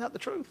ourselves and find out the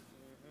truth.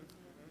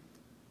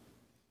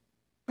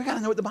 We got to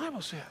know what the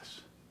Bible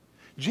says.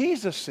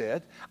 Jesus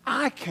said,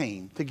 I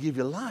came to give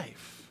you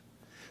life.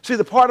 See,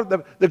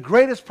 the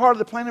greatest part of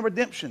the plan of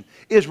redemption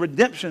is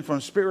redemption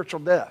from spiritual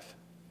death.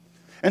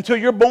 Until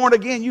you're born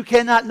again, you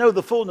cannot know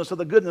the fullness of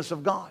the goodness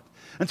of God.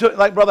 Until,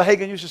 like Brother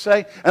Hagin used to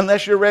say,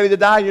 unless you're ready to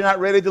die, you're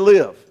not ready to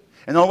live.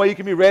 And the only way you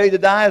can be ready to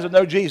die is to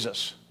know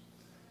Jesus.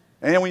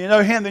 And when you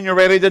know him, then you're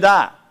ready to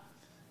die.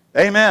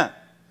 Amen.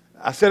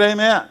 I said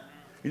amen.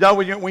 You know,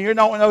 when you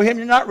don't know him,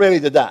 you're not ready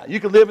to die.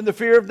 You can live in the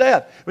fear of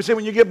death. But see,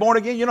 when you get born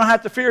again, you don't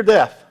have to fear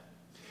death.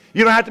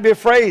 You don't have to be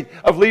afraid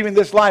of leaving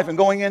this life and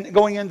going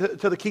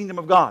into the kingdom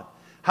of God.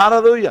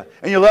 Hallelujah.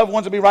 And your loved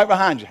ones will be right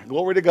behind you.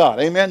 Glory to God.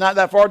 Amen. Not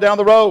that far down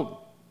the road.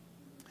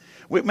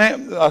 2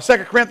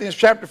 Corinthians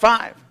chapter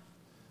 5.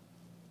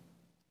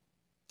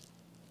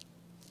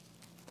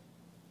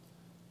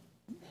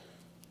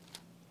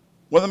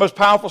 One of the most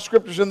powerful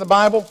scriptures in the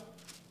Bible.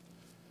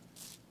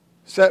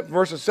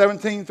 Verses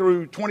 17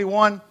 through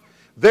 21.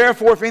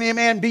 Therefore, if any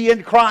man be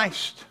in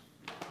Christ,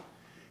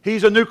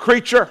 he's a new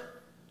creature.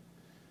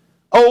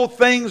 Old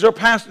things are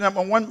passed.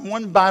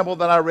 One Bible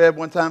that I read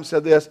one time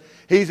said this.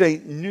 He's a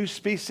new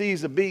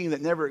species of being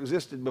that never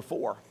existed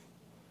before.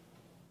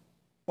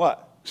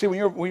 What? See,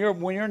 when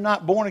you're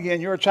not born again,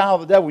 you're a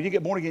child of the devil. When you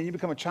get born again, you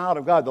become a child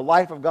of God. The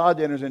life of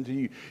God enters into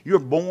you. You're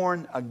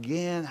born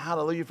again,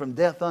 hallelujah, from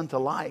death unto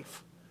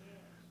life.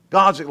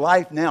 God's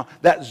life now,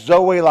 that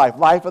Zoe life,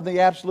 life in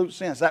the absolute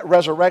sense, that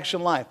resurrection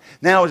life,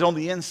 now is on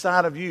the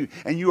inside of you,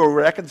 and you are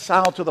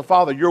reconciled to the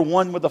Father. You're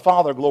one with the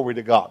Father, glory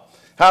to God.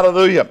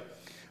 Hallelujah.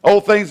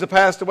 Old things have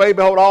passed away,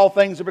 behold, all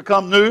things have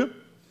become new,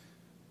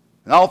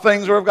 and all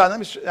things are of God.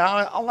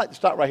 I like to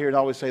stop right here and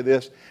always say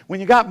this. When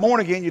you got born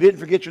again, you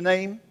didn't forget your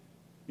name,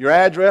 your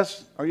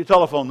address, or your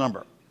telephone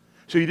number.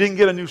 So you didn't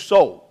get a new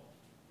soul.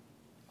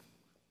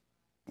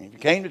 If you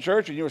came to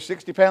church and you were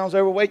 60 pounds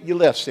overweight, you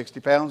left 60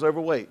 pounds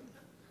overweight.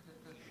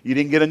 You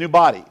didn't get a new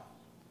body.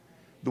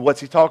 What's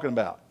he talking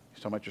about?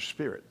 He's talking about your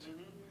spirit.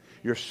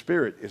 Your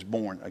spirit is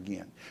born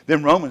again.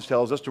 Then Romans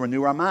tells us to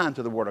renew our mind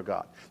to the Word of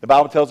God. The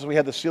Bible tells us we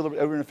had the seal of,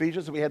 over in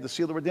Ephesians, that we had the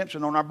seal of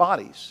redemption on our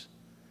bodies.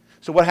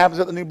 So what happens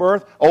at the new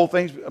birth? Old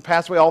things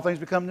pass away, all things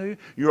become new.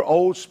 Your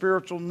old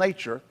spiritual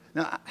nature.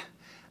 Now,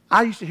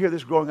 I used to hear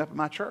this growing up in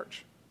my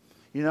church.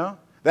 You know,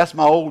 that's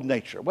my old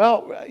nature.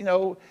 Well, you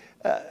know,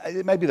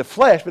 it may be the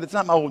flesh, but it's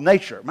not my old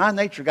nature. My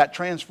nature got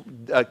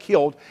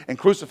killed and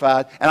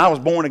crucified, and I was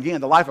born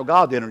again. The life of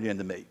God entered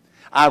into me.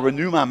 I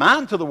renew my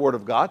mind to the Word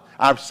of God.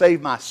 I've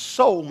saved my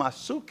soul, my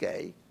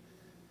suke.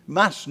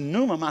 My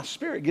pneuma, my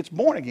spirit gets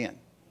born again.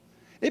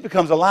 It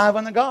becomes alive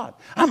unto God.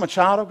 I'm a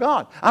child of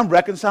God. I'm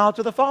reconciled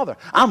to the Father.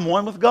 I'm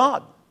one with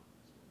God.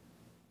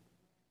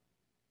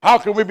 How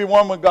can we be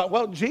one with God?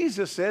 Well,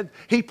 Jesus said,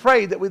 He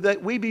prayed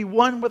that we be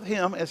one with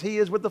Him as He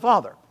is with the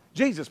Father.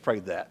 Jesus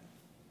prayed that.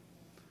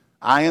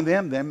 I and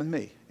them and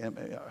me.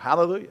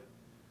 Hallelujah.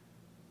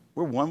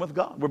 We're one with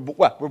God.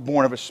 We're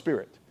born of a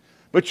spirit.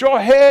 But your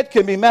head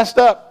can be messed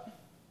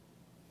up.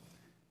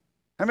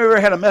 Have you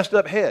ever had a messed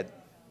up head?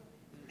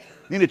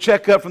 You need to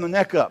check up from the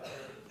neck up.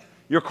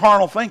 Your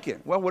carnal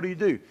thinking. Well, what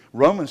do?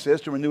 Romans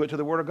says to renew it to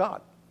the Word of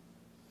God.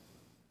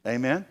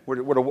 Amen.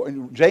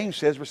 James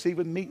says, receive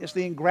with meekness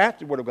the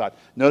engrafted Word of God.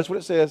 Notice what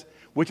it says,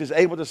 which is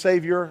able to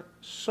save your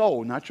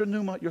soul, not your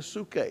pneuma, your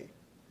suke.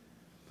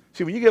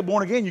 See, when you get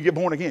born again, you get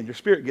born again. Your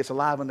spirit gets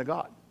alive unto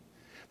God.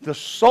 The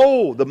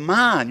soul, the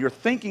mind, your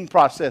thinking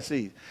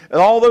processes,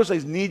 and all those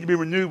things need to be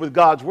renewed with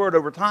God's Word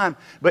over time.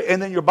 And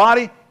then your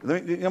body,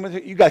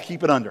 you got to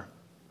keep it under.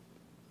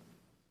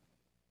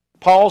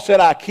 Paul said,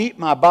 I keep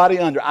my body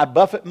under. I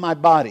buffet my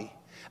body.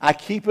 I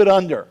keep it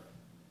under.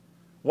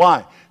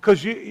 Why?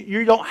 Because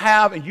you don't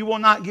have and you will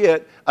not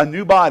get a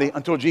new body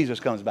until Jesus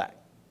comes back.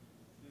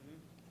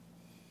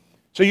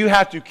 So you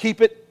have to keep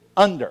it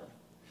under.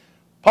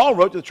 Paul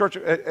wrote to the church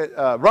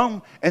at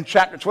Rome in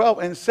chapter 12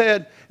 and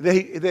said that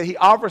he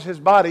offers his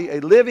body a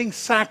living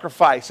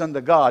sacrifice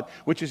unto God,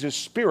 which is his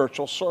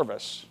spiritual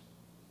service.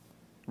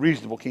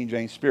 Reasonable King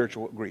James,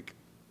 spiritual Greek.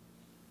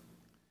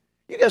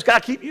 You just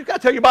got to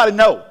tell your body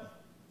no.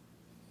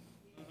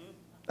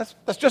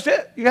 That's just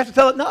it. You have to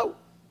tell it no.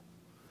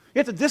 You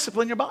have to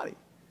discipline your body.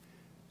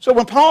 So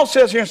when Paul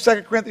says here in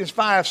 2 Corinthians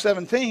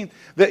 5:17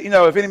 that,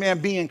 if any man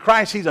be in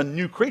Christ, he's a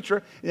new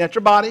creature, and that's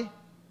your body,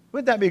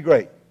 wouldn't that be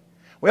great?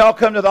 We all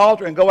come to the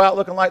altar and go out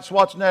looking like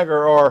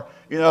Schwarzenegger or,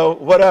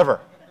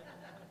 whatever.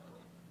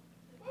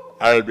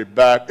 I'll be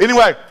back.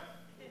 Anyway.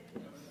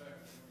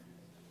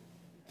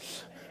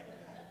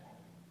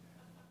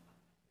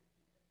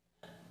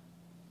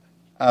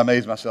 I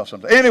amaze myself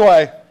sometimes.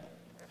 Anyway,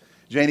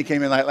 Janie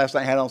came in last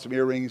night, had on some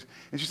earrings,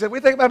 and she said, what do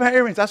you think about my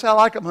earrings? I said, I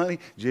like them, honey.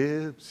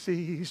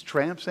 Gypsies,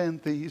 tramps,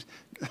 and thieves.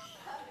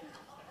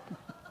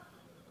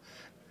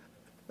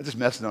 I just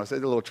messing on her. I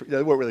said,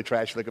 they weren't really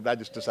trash looking, but I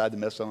just decided to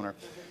mess on her.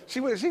 She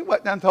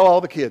went down and told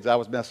all the kids I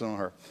was messing on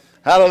her.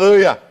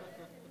 Hallelujah.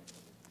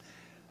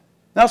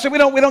 Now, see, we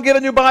don't get a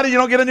new body. You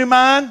don't get a new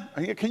mind.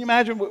 Can you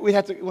imagine? We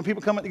have to, when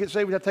people come in to get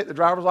saved, we have to take the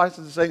driver's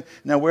license and say,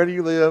 now, where do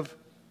you live?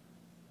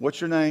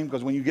 What's your name?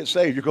 Because when you get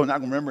saved, you're not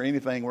going to remember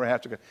anything. We're going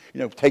to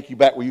have to, take you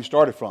back where you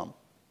started from.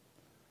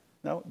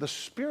 No, the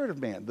spirit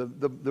of man,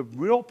 the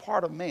real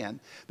part of man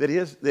that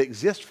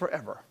exists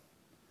forever,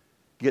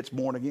 gets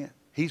born again.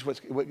 He's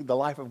what the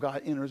life of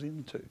God enters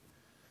into.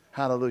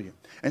 Hallelujah.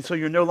 And so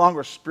you're no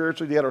longer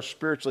spiritually dead or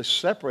spiritually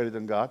separated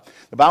from God.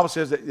 The Bible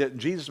says that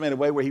Jesus made a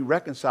way where He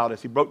reconciled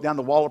us. He broke down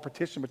the wall of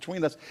partition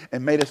between us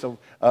and made us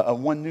a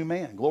one new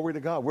man. Glory to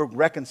God. We're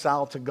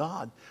reconciled to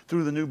God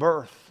through the new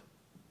birth.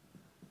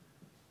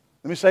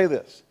 Let me say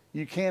this.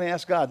 You can't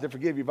ask God to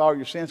forgive you of all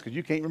your sins because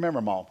you can't remember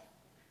them all.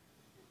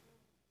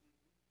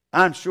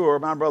 I'm sure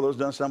my brother's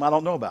done something I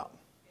don't know about.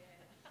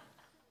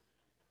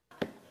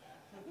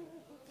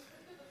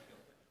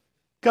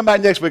 Come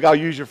back next week, I'll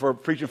use you for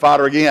preaching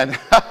fodder again.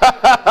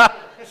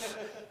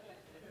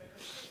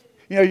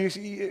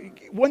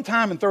 One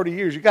time in 30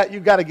 years, you got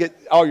to get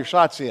all your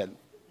shots in.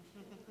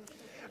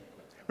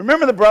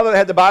 Remember the brother that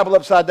had the Bible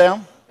upside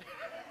down?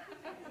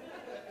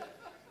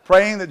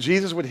 Praying that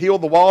Jesus would heal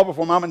the wall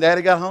before Mom and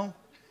Daddy got home?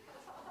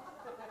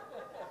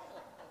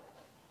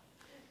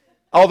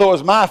 Although it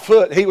was my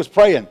foot, he was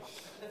praying. Of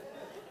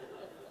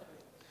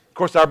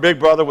course, our big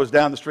brother was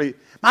down the street.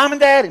 Mom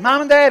and Daddy,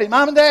 Mom and Daddy,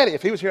 Mom and Daddy.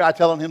 If he was here, I'd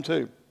tell him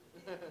too.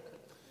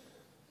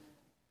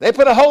 They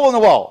put a hole in the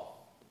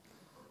wall.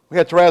 We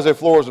had terrazzo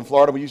floors in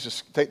Florida. We used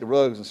to take the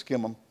rugs and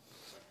skim them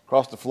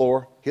across the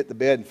floor, hit the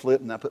bed and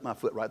flip, and I put my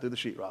foot right through the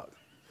sheetrock.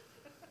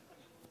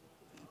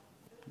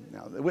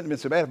 Now, it wouldn't have been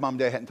so bad if Mom and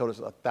Dad hadn't told us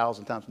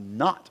 1,000 times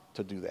not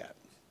to do that.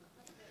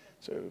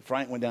 So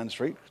Frank went down the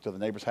street to the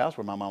neighbor's house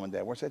where my mom and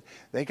dad were and said,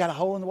 they got a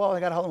hole in the wall, they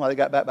got a hole in the wall. They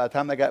got back. By the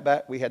time they got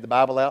back, we had the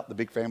Bible out, the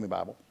big family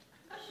Bible.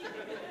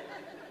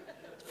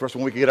 First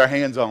one we could get our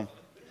hands on.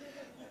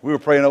 We were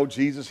praying, oh,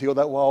 Jesus, heal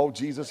that wall.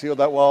 Jesus, heal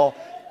that wall.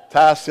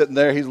 Ty's sitting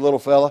there. He's a little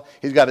fella.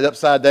 He's got it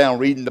upside down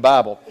reading the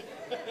Bible.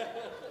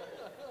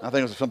 I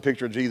think it was some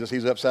picture of Jesus.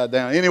 He's upside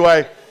down.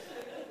 Anyway.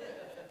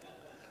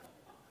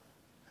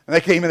 And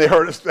they came in, they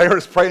heard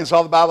us pray and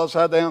saw the Bible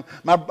upside down.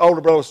 My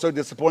older brother was so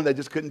disappointed they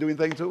just couldn't do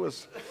anything to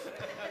us.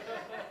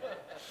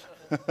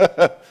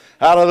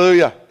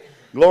 Hallelujah.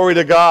 Glory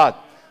to God.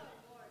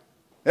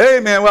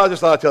 Amen. Well, I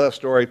just thought I'd tell that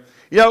story.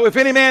 You know, if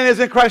any man is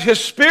in Christ, his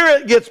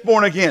spirit gets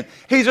born again.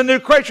 He's a new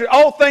creature.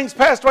 All things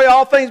passed away,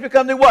 all things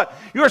become new what?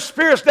 Your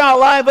spirit's now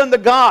alive unto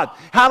God.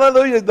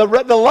 Hallelujah. The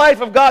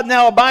life of God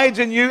now abides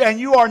in you, and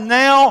you are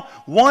now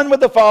one with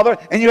the Father,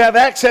 and you have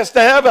access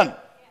to heaven.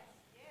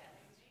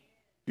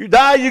 You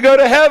die, you go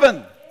to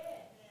heaven.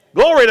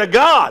 Glory to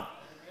God.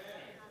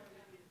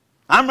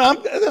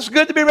 It's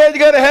good to be ready to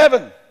go to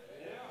heaven.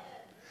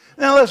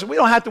 Now listen, we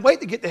don't have to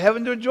wait to get to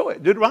heaven to enjoy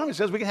it. Deuteronomy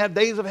says we can have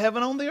days of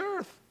heaven on the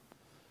earth.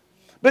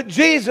 But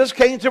Jesus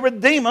came to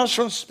redeem us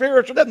from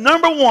spiritual death.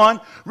 Number one,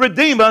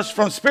 redeem us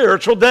from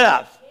spiritual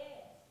death.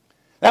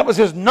 That was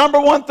his number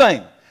one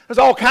thing. There's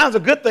all kinds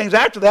of good things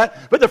after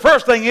that. But the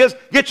first thing is,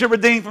 get you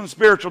redeemed from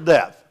spiritual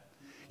death.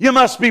 You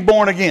must be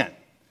born again.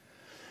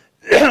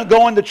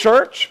 Going to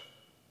church,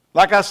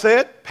 like I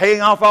said,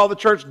 paying off all the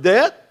church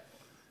debt,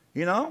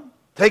 you know,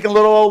 taking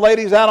little old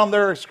ladies out on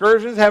their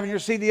excursions, having your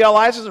CDL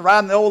license and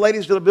riding the old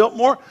ladies to the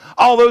Biltmore.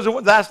 All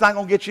those, that's not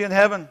going to get you in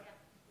heaven.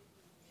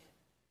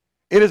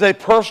 It is a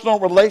personal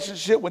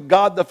relationship with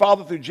God the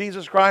Father through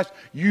Jesus Christ.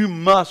 You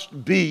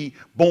must be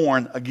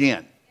born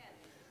again.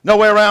 No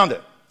way around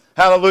it.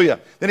 Hallelujah.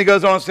 Then he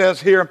goes on and says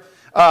here,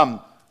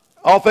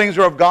 all things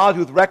are of God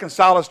who hath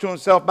reconciled us to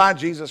himself by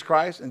Jesus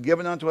Christ and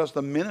given unto us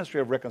the ministry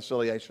of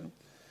reconciliation.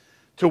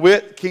 To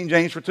wit, King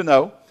James for to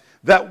know,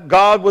 that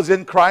God was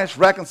in Christ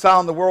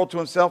reconciling the world to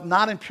himself,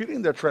 not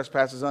imputing their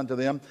trespasses unto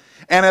them,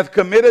 and hath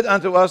committed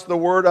unto us the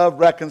word of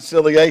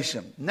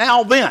reconciliation.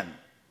 Now then,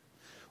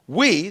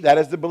 we, that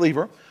is the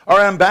believer,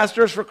 are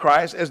ambassadors for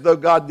Christ, as though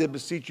God did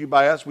beseech you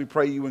by us. We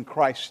pray you in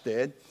Christ's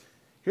stead.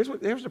 Here's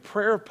the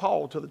prayer of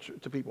Paul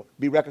to people.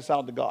 Be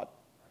reconciled to God.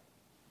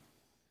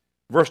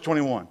 Verse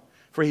 21.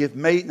 For he hath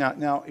made,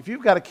 now, if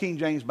you've got a King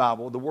James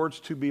Bible, the words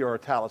to be are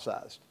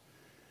italicized.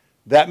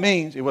 That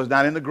means it was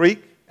not in the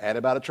Greek,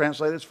 added by the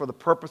translators for the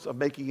purpose of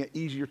making it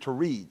easier to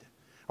read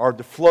or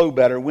to flow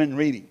better when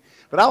reading.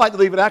 But I like to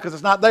leave it out because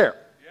it's not there.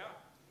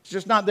 It's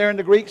just not there in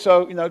the Greek,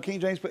 so, you know, King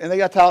James, and they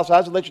got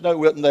italicized to let you know it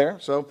wasn't there.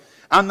 So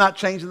I'm not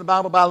changing the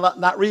Bible by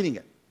not reading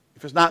it.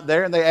 If it's not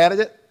there and they added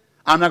it,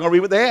 I'm not going to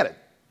read what they added.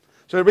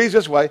 So it reads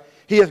this way,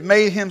 he has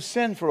made him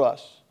sin for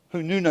us,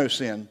 who knew no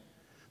sin,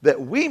 that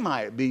we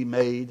might be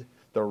made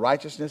the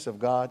righteousness of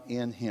God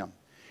in him.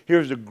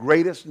 Here's the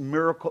greatest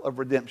miracle of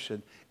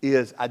redemption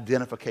is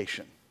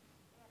identification.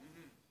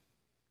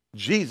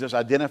 Jesus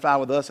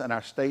identified with us in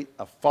our state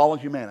of fallen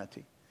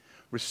humanity,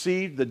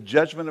 received the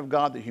judgment of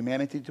God that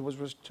humanity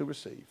was to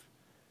receive,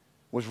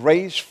 was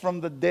raised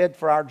from the dead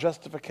for our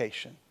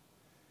justification,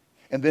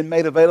 and then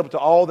made available to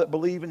all that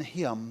believe in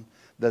him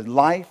the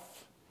life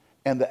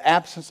and the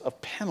absence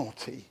of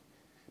penalty,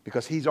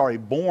 because he's already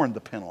borne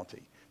the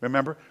penalty.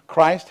 Remember,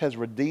 Christ has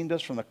redeemed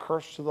us from the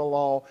curse of the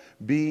law,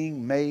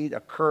 being made a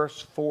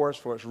curse for us,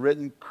 for it's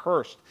written,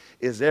 cursed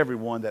is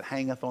everyone that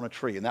hangeth on a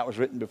tree. And that was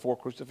written before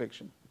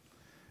crucifixion.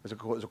 It's a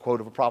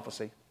quote of a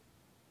prophecy.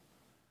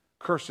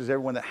 Cursed is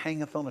everyone that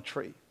hangeth on a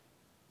tree.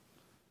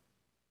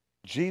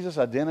 Jesus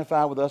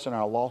identified with us in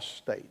our lost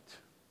state.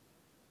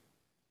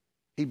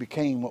 He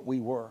became what we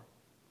were,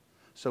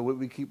 so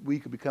we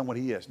could become what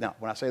he is. Now,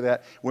 when I say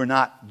that, we're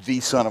not the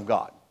Son of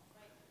God,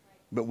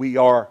 but we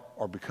are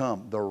or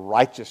become the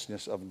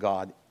righteousness of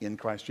God in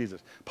Christ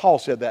Jesus. Paul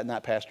said that,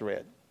 not Pastor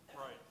Ed.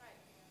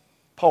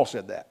 Paul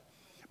said that.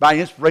 By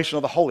inspiration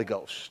of the Holy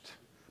Ghost,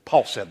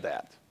 Paul said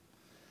that.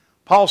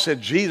 Paul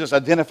said Jesus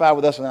identified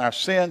with us in our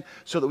sin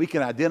so that we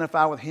can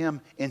identify with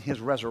him in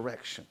his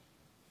resurrection.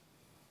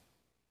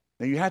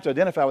 Now you have to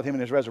identify with him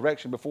in his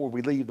resurrection before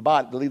we leave the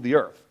body, to leave the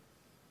earth.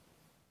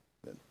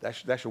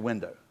 That's your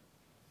window.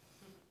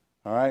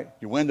 All right?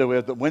 Your window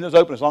is, the window's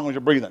open as long as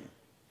you're breathing.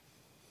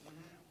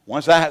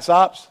 Once that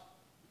stops,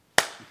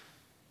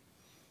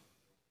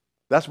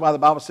 that's why the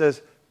Bible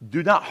says,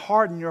 do not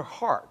harden your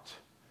heart.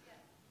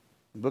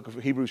 The book of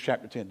Hebrews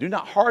chapter 10. Do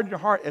not harden your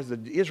heart as the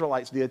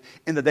Israelites did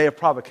in the day of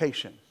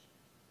provocation.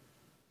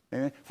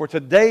 Amen? For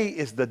today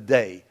is the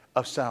day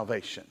of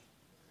salvation.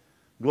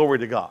 Glory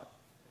to God.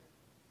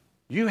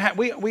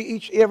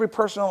 Every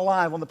person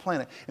alive on the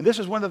planet. And this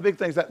is one of the big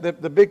things,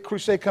 that the big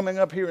crusade coming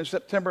up here in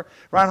September.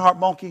 Reinhard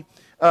Bonnke,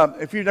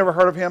 if you've never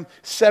heard of him,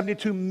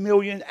 72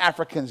 million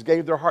Africans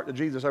gave their heart to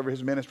Jesus over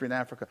his ministry in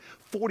Africa.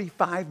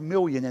 45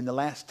 million in the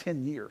last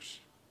 10 years.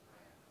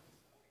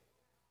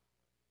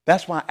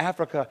 That's why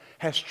Africa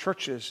has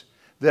churches.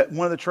 That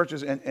one of the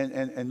churches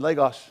in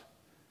Lagos,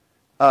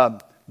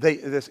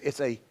 it's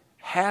a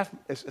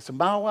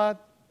mile wide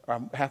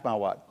or half mile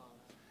wide,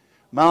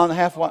 mile and a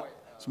half wide.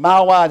 It's a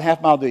mile wide,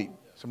 half mile deep.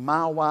 It's a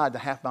mile wide to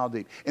half mile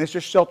deep, and it's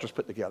just shelters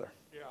put together.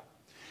 Yeah.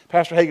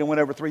 Pastor Hagan went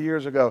over 3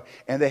 years ago,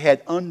 and they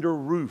had under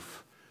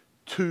roof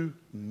 2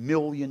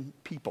 million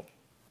people.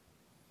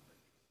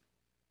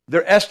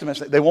 Their estimates,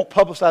 they won't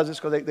publicize this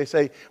because they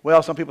say,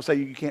 well, some people say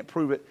you can't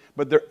prove it,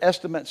 but their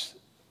estimates,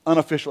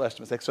 unofficial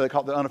estimates, so they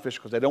call it the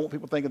unofficial because they don't want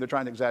people thinking they're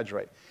trying to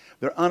exaggerate.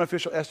 Their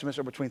unofficial estimates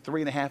are between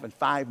 3.5 and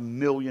 5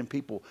 million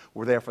people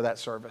were there for that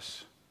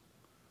service.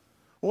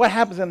 What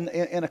happens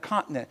in a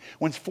continent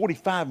when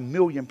 45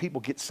 million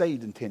people get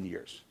saved in 10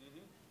 years?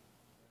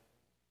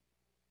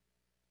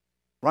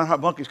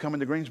 Reinhard Bonnke's coming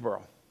to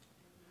Greensboro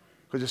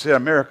because he said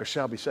America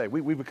shall be saved.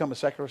 We become a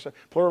secular,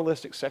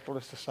 pluralistic,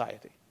 secularist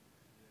society.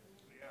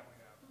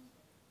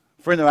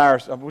 A friend of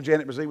ours,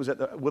 Janet Brazil, was at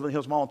the Woodland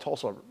Hills Mall in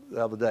Tulsa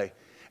the other day,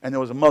 and there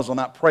was a Muslim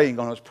out praying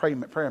on his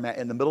prayer mat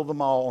in the middle of the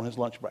mall on his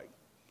lunch break.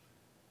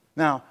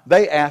 Now,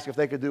 they asked if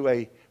they could do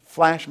a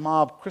flash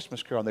mob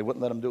Christmas carol, and they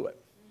wouldn't let them do it.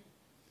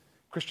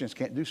 Christians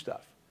can't do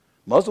stuff.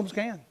 Muslims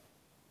can.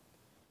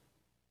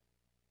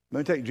 Let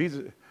me tell you,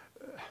 Jesus,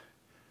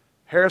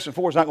 Harrison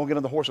Ford's not going to get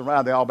on the horse and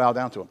ride. They all bow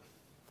down to him.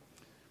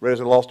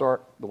 Raiders of the Lost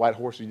Ark, the white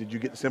horse, did you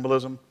get the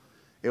symbolism?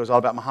 It was all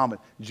about Muhammad.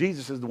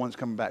 Jesus is the one that's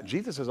coming back.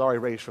 Jesus is already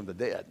raised from the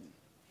dead.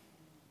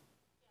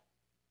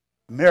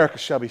 America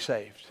shall be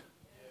saved.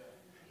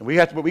 And we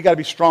got to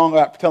be strong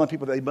about telling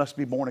people that they must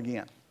be born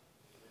again.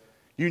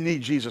 You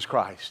need Jesus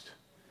Christ.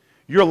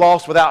 You're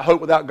lost without hope,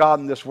 without God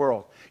in this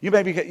world. You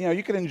may be,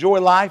 you can enjoy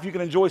life, you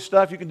can enjoy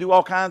stuff, you can do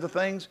all kinds of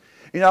things,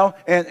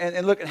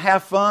 and look and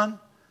have fun.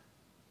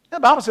 The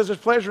Bible says there's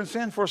pleasure in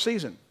sin for a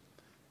season.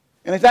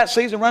 And if that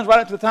season runs right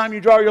up to the time you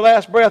draw your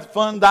last breath,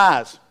 fun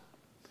dies.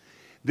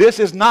 This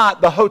is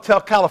not the Hotel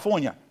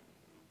California.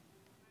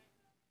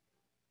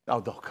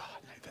 Oh, God,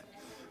 Nathan.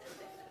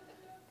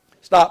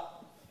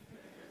 Stop.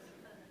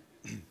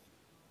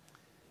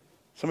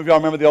 Some of y'all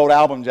remember the old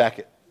album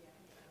jacket.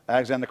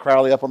 Alexander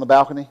Crowley up on the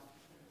balcony.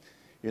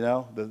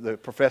 The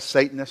professed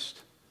Satanist,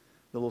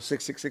 the little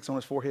 666 on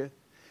his forehead.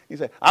 He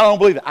said, I don't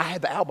believe it. I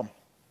had the album.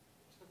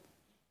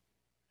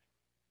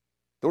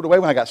 Threw it away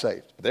when I got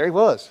saved. But there he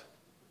was.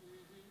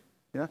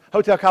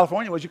 Hotel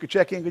California was you could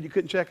check in, but you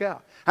couldn't check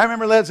out. I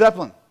remember Led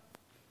Zeppelin.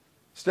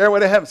 Stairway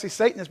to Heaven. See,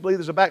 Satanists believe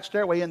there's a back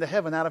stairway into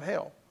heaven out of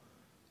hell.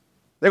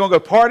 They're going to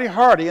go party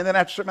hardy, and then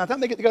after a certain amount of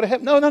time, they get to go to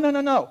heaven.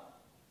 No.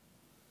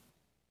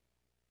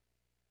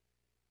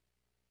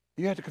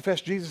 You have to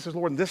confess Jesus as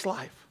Lord in this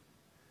life.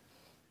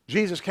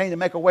 Jesus came to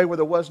make a way where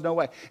there was no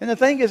way. And the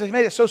thing is, he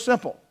made it so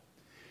simple.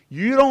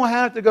 You don't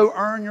have to go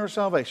earn your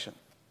salvation.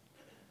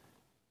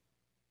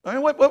 I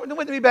mean, what would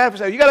it be bad for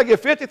saving? You got to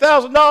give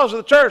 $50,000 to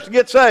the church to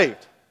get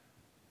saved.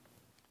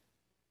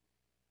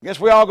 I guess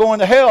we all going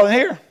to hell in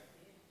here.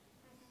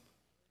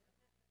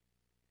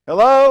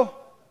 Hello?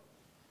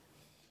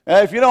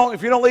 If you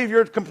don't leave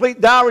your complete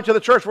dowry to the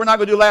church, we're not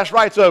going to do last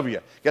rites over you.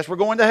 Guess we're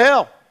going to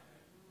hell.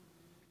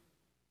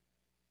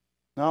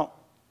 No.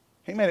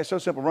 He made it so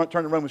simple.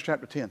 Turn to Romans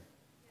chapter 10.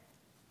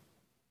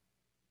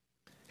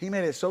 He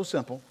made it so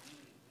simple.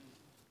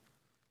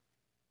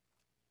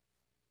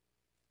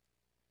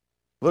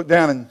 Look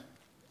down and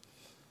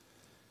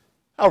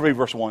I'll read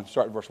verse 1.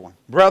 Start at verse 1.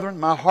 Brethren,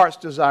 my heart's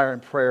desire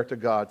and prayer to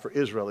God for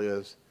Israel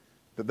is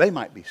that they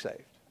might be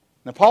saved.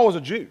 Now, Paul was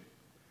a Jew,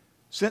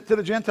 sent to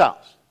the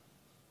Gentiles.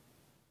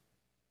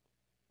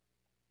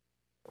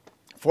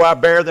 For I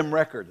bear them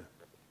record.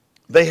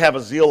 They have a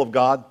zeal of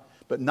God,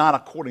 but not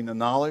according to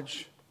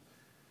knowledge.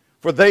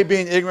 For they,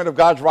 being ignorant of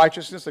God's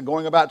righteousness and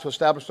going about to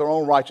establish their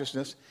own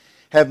righteousness,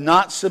 have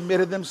not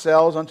submitted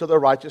themselves unto the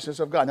righteousness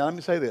of God. Now, let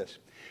me say this.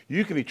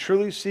 You can be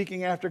truly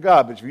seeking after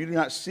God, but if you do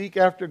not seek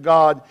after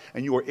God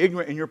and you are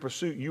ignorant in your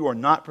pursuit, you are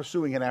not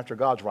pursuing it after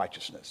God's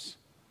righteousness.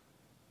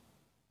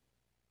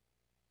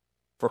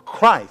 For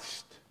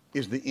Christ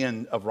is the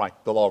end of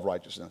the law of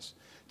righteousness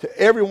to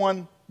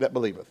everyone that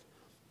believeth.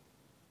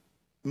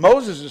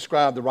 Moses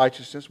described the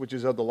righteousness which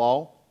is of the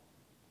law,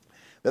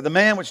 that the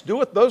man which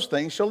doeth those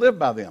things shall live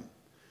by them.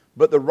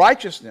 But the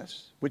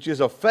righteousness which is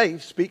of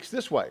faith speaks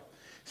this way.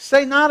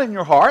 Say not in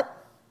your heart,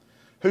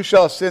 who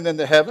shall ascend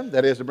into heaven,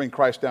 that is to bring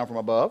Christ down from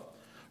above,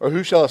 or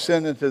who shall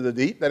ascend into the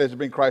deep, that is to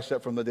bring Christ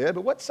up from the dead.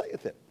 But what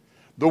saith it?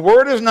 The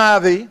word is nigh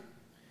thee,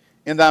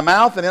 in thy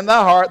mouth and in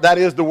thy heart, that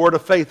is the word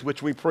of faith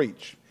which we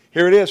preach.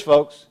 Here it is,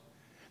 folks.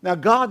 Now,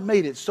 God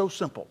made it so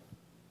simple.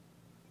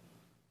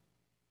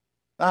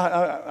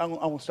 I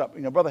want to stop.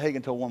 Brother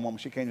Hagin told one woman,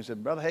 she came and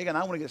said, Brother Hagin, I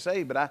want to get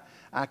saved, but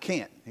I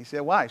can't. He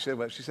said, why?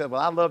 She said,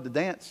 well, I love to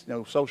dance,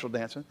 social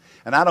dancing,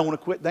 and I don't want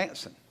to quit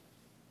dancing.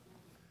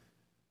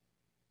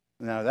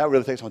 Now, that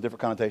really takes on a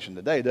different connotation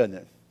today, doesn't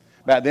it?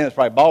 Back then, it's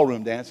probably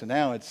ballroom dancing.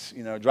 Now, it's,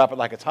 drop it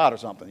like it's hot or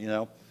something,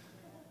 And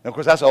of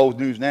course, that's old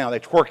news now. They're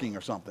twerking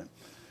or something.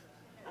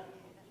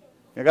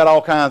 They got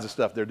all kinds of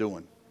stuff they're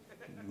doing.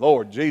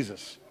 Lord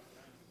Jesus.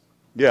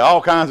 Yeah,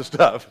 all kinds of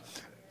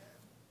stuff.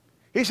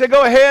 He said,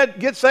 go ahead,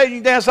 get saved, you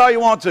can dance all you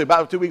want to.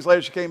 About 2 weeks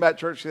later, she came back to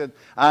church. She said,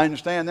 I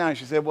understand now. And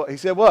she said, what? He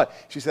said, what?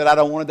 She said, I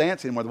don't want to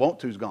dance anymore. The want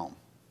to's gone.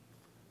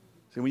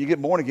 See, when you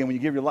get born again, when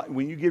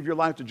you give your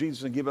life to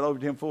Jesus and give it over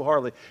to Him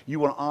full-heartedly, you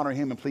want to honor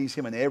Him and please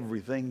Him in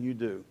everything you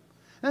do.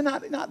 And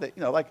not that,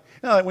 like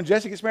when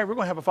Jesse gets married, we're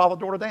going to have a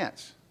father-daughter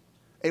dance.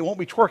 It won't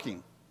be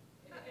twerking.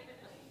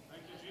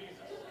 Thank you, Jesus.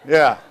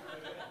 Yeah.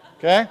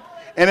 Okay?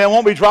 And it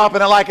won't be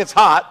dropping it like it's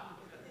hot.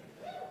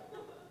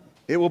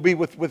 It will be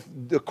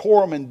with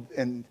decorum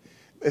and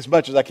as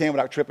much as I can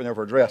without tripping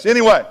over her dress.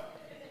 Anyway.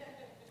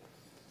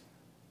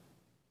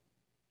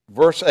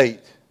 Verse 8.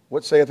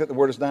 What saith it? The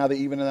word is nigh thee,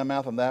 even in thy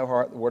mouth and thy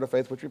heart, the word of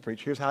faith which we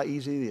preach. Here's how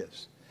easy it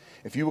is.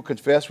 If you will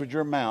confess with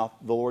your mouth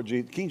the Lord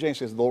Jesus, King James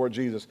says the Lord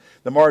Jesus.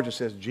 The margin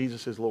says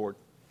Jesus is Lord.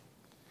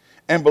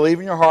 And believe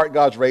in your heart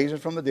God's raised him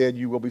from the dead,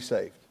 you will be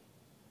saved.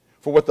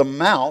 For with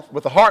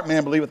the heart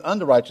man believeth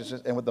unto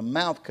righteousness, and with the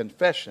mouth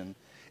confession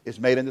is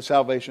made unto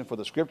salvation. For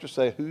the scriptures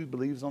say, who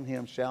believes on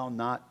him shall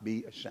not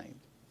be ashamed.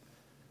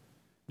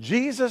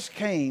 Jesus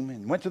came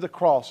and went to the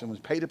cross and was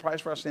paid the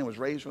price for our sin, was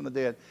raised from the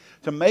dead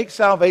to make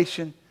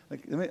salvation.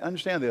 Let me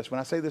understand this. When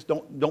I say this,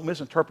 don't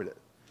misinterpret it.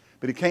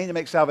 But he came to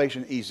make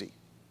salvation easy.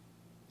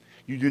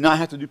 You do not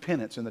have to do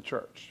penance in the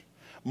church.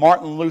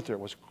 Martin Luther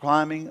was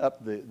climbing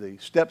up the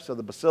steps of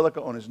the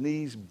basilica on his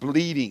knees,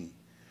 bleeding,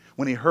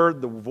 when he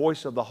heard the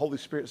voice of the Holy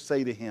Spirit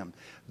say to him,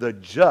 the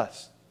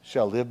just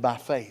shall live by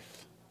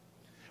faith.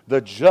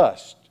 The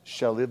just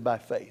shall live by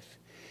faith.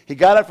 He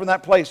got up from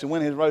that place and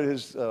went and wrote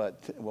his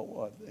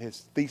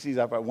theses,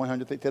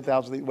 100,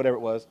 10,000, whatever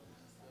it was.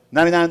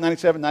 99,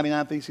 97,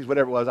 99 theses,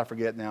 whatever it was, I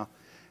forget now.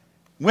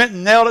 Went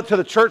and nailed it to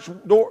the church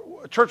door,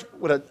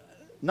 with a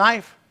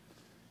knife,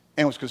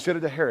 and was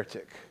considered a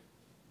heretic.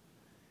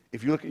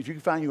 If you can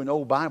find you an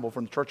old Bible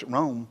from the church at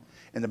Rome,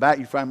 in the back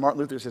you find Martin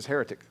Luther says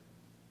heretic.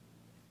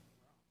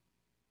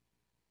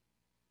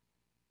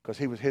 Because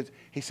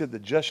he said the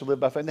just shall live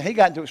by faith. Now he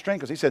got into extreme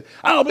because he said,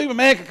 I don't believe a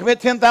man can commit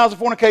 10,000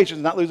 fornications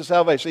and not lose his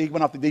salvation. So he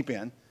went off the deep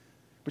end.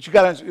 But you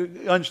got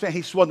to understand,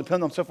 he wasn't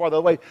depending on so far the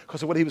other way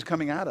because of what he was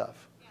coming out of.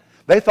 Yeah.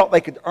 They thought they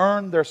could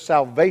earn their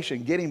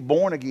salvation, getting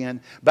born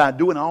again, by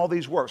doing all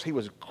these works. He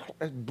was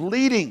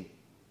bleeding,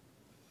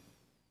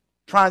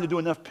 trying to do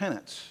enough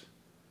penance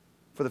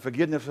for the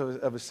forgiveness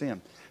of his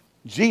sin.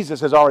 Jesus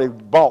has already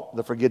bought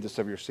the forgiveness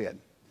of your sin.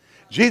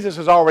 Jesus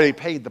has already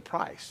paid the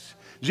price.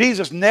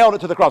 Jesus nailed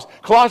it to the cross.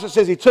 Colossians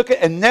says he took it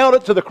and nailed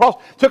it to the cross,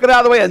 took it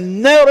out of the way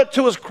and nailed it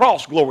to his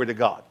cross. Glory to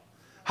God.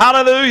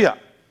 Hallelujah.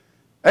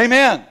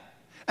 Amen.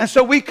 And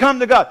so we come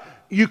to God.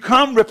 You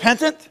come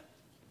repentant,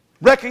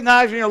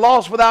 recognizing you're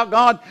lost without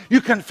God.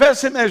 You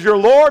confess him as your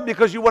Lord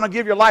because you want to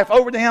give your life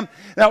over to him.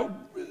 Now,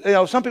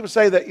 some people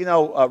say that,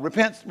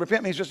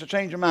 repent means just to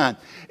change your mind.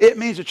 It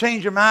means to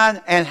change your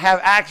mind and have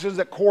actions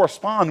that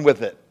correspond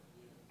with it.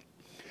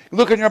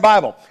 Look in your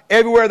Bible.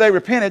 Everywhere they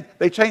repented,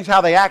 they changed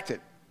how they acted.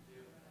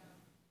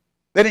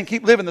 They didn't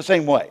keep living the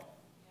same way.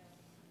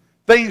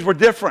 Things were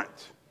different.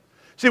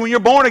 See, when you're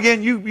born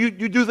again, you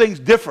do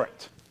things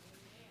different.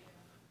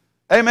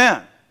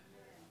 Amen.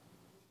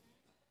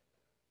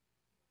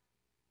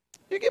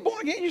 You get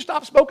born again, you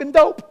stop smoking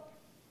dope.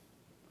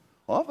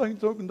 Well, I think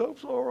smoking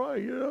dope's all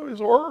right. It's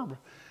a herb.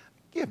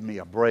 Give me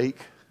a break.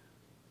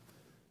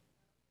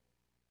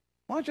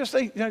 Why don't you just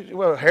think,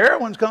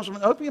 heroin comes from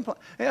an opium plant.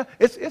 Yeah,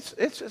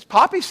 it's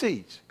poppy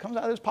seeds. It comes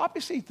out of those poppy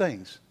seed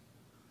things.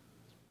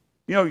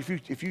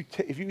 If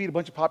you eat a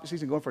bunch of poppy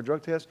seeds and go in for a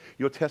drug test,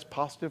 you'll test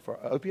positive for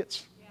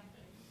opiates. Yeah.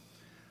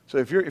 So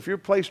if you're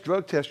placed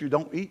drug test, you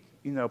don't eat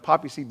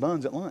poppy seed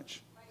buns at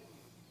lunch,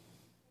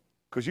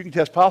 because you can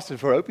test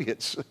positive for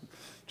opiates.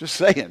 Just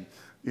saying,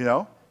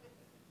 Well,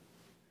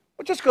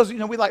 just because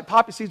we like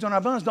poppy seeds on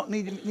our buns don't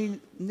mean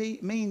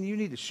you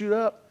need to shoot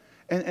up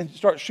and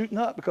start shooting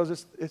up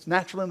because it's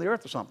natural in the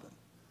earth or something.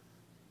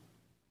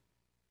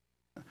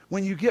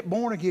 When you get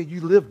born again, you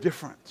live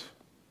different.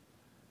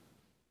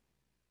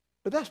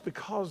 But that's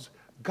because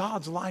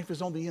God's life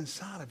is on the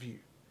inside of you.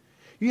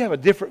 You have a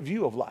different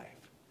view of life.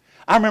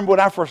 I remember when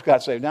I first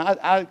got saved. Now,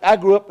 I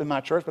grew up in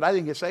my church, but I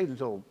didn't get saved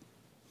until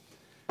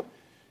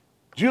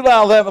July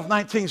 11th,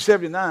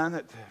 1979,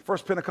 at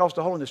First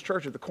Pentecostal Holiness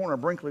Church at the corner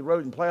of Brinkley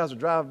Road and Plaza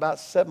Drive, about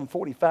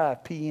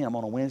 7:45 p.m.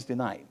 on a Wednesday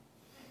night.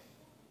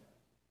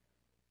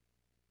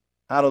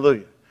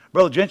 Hallelujah.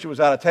 Brother Gentry was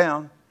out of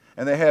town,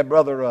 and they had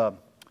Brother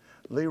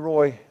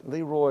Leroy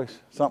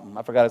something.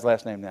 I forgot his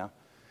last name now.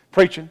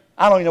 Preaching.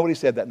 I don't even know what he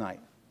said that night.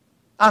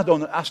 I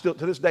don't know. I still,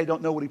 to this day,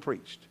 don't know what he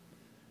preached.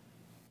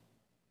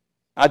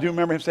 I do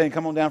remember him saying,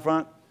 come on down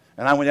front,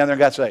 and I went down there and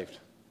got saved.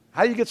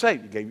 How do you get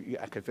saved?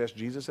 I confessed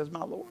Jesus as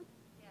my Lord.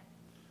 Yeah.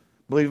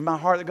 Believe in my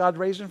heart that God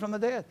raised him from the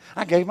dead.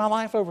 I gave my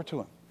life over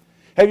to him.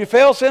 Have you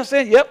failed since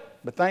then? Yep.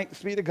 But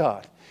thanks be to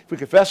God. If we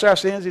confess our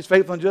sins, he's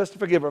faithful and just to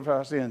forgive us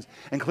our sins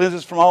and cleanse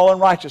us from all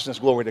unrighteousness.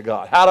 Glory to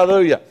God.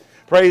 Hallelujah.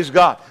 Praise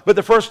God. But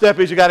the first step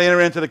is you got to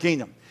enter into the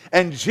kingdom.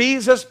 And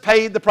Jesus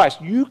paid the price.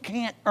 You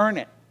can't earn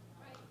it.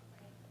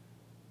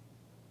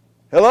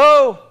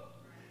 Hello?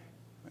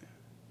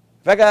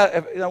 In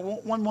fact,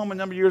 one woman a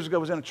number of years ago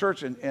was in a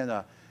church,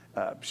 and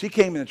she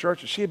came in the church,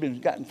 and she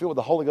had gotten filled with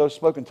the Holy Ghost,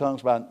 spoken tongues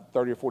about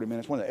 30 or 40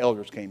 minutes. One of the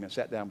elders came in,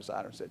 sat down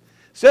beside her, and said,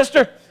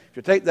 Sister, if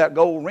you take that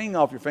gold ring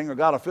off your finger,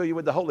 God will fill you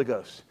with the Holy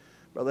Ghost.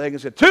 Brother Hagin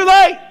said, too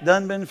late,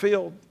 done been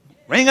filled.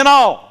 Ring and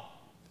all.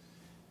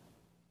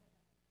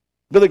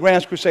 Billy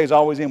Graham's crusades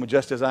always end with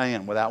just as I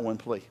am, without one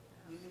plea.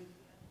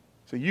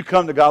 So you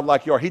come to God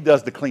like you are. He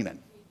does the cleaning.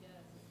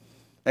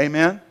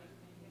 Amen?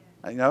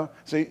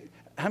 See,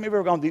 how many of you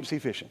ever gone deep sea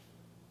fishing?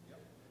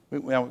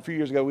 A few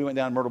years ago, we went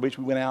down to Myrtle Beach.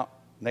 We went out,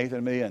 Nathan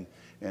and me,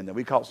 and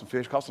we caught some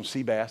fish, caught some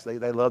sea bass. They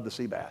love the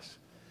sea bass.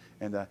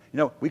 And,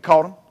 we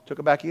caught them, took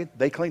them back in.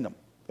 They cleaned them.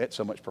 That's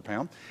so much per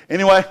pound.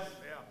 Anyway,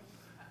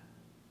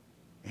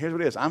 here's what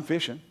it is. I'm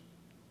fishing,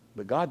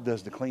 but God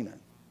does the cleaning.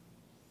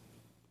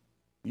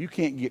 you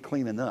can't get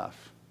clean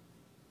enough.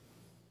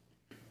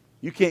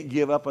 You can't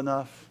give up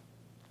enough.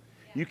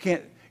 You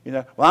can't,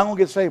 well, I'm going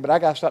to get saved, but I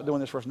got to stop doing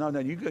this first. No,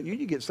 you need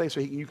to get saved so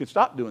you can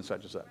stop doing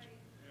such and such.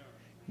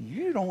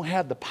 You don't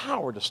have the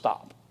power to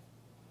stop.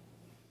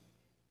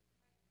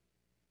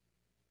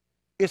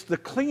 It's the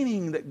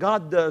cleaning that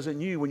God does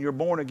in you when you're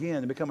born again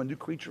and become a new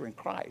creature in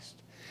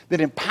Christ that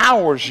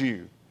empowers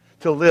you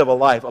to live a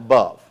life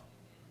above.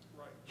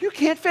 You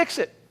can't fix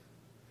it.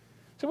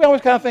 So we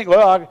always kind of think,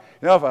 well,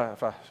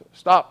 if I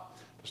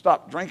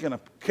stop drinking a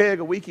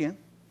keg a weekend,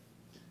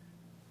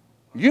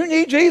 you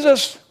need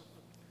Jesus.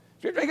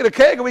 If you're drinking a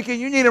keg a weekend,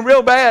 you need him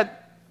real bad.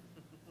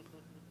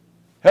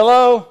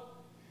 Hello?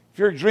 If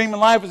your dream in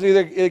life is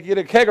either get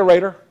a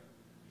kegerator,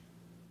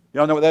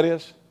 y'all know what that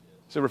is?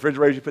 It's a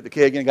refrigerator, you put the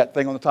keg in, got the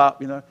thing on the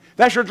top,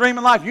 That's your dream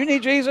in life. You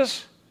need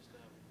Jesus.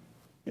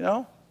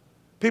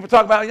 People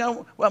talk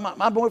about, well,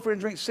 my boyfriend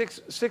drinks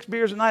six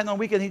beers a night, and on the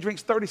weekend he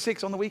drinks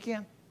 36 on the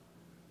weekend.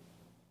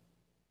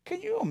 Can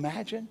you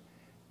imagine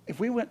if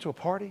we went to a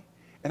party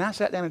and I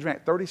sat down and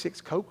drank 36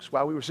 Cokes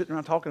while we were sitting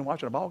around talking and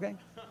watching a ball game?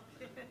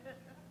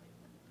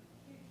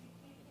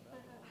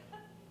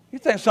 You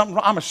think something?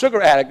 I'm a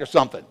sugar addict or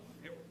something.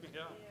 Yeah.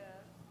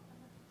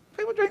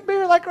 People drink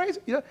beer like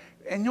crazy.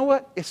 And you know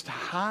what? It's to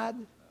hide.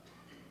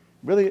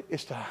 Really,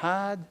 it's to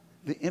hide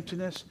the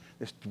emptiness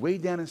that's way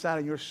down inside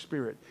of your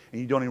spirit,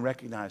 and you don't even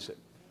recognize it.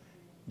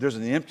 There's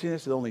an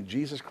emptiness that only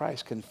Jesus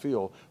Christ can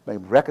fill by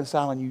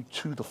reconciling you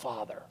to the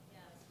Father.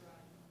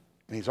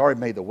 And he's already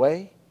made the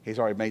way. He's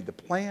already made the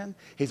plan.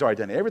 He's already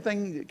done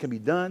everything that can be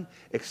done,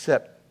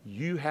 except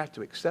you have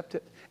to accept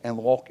it and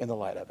walk in the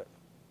light of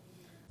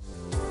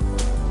it.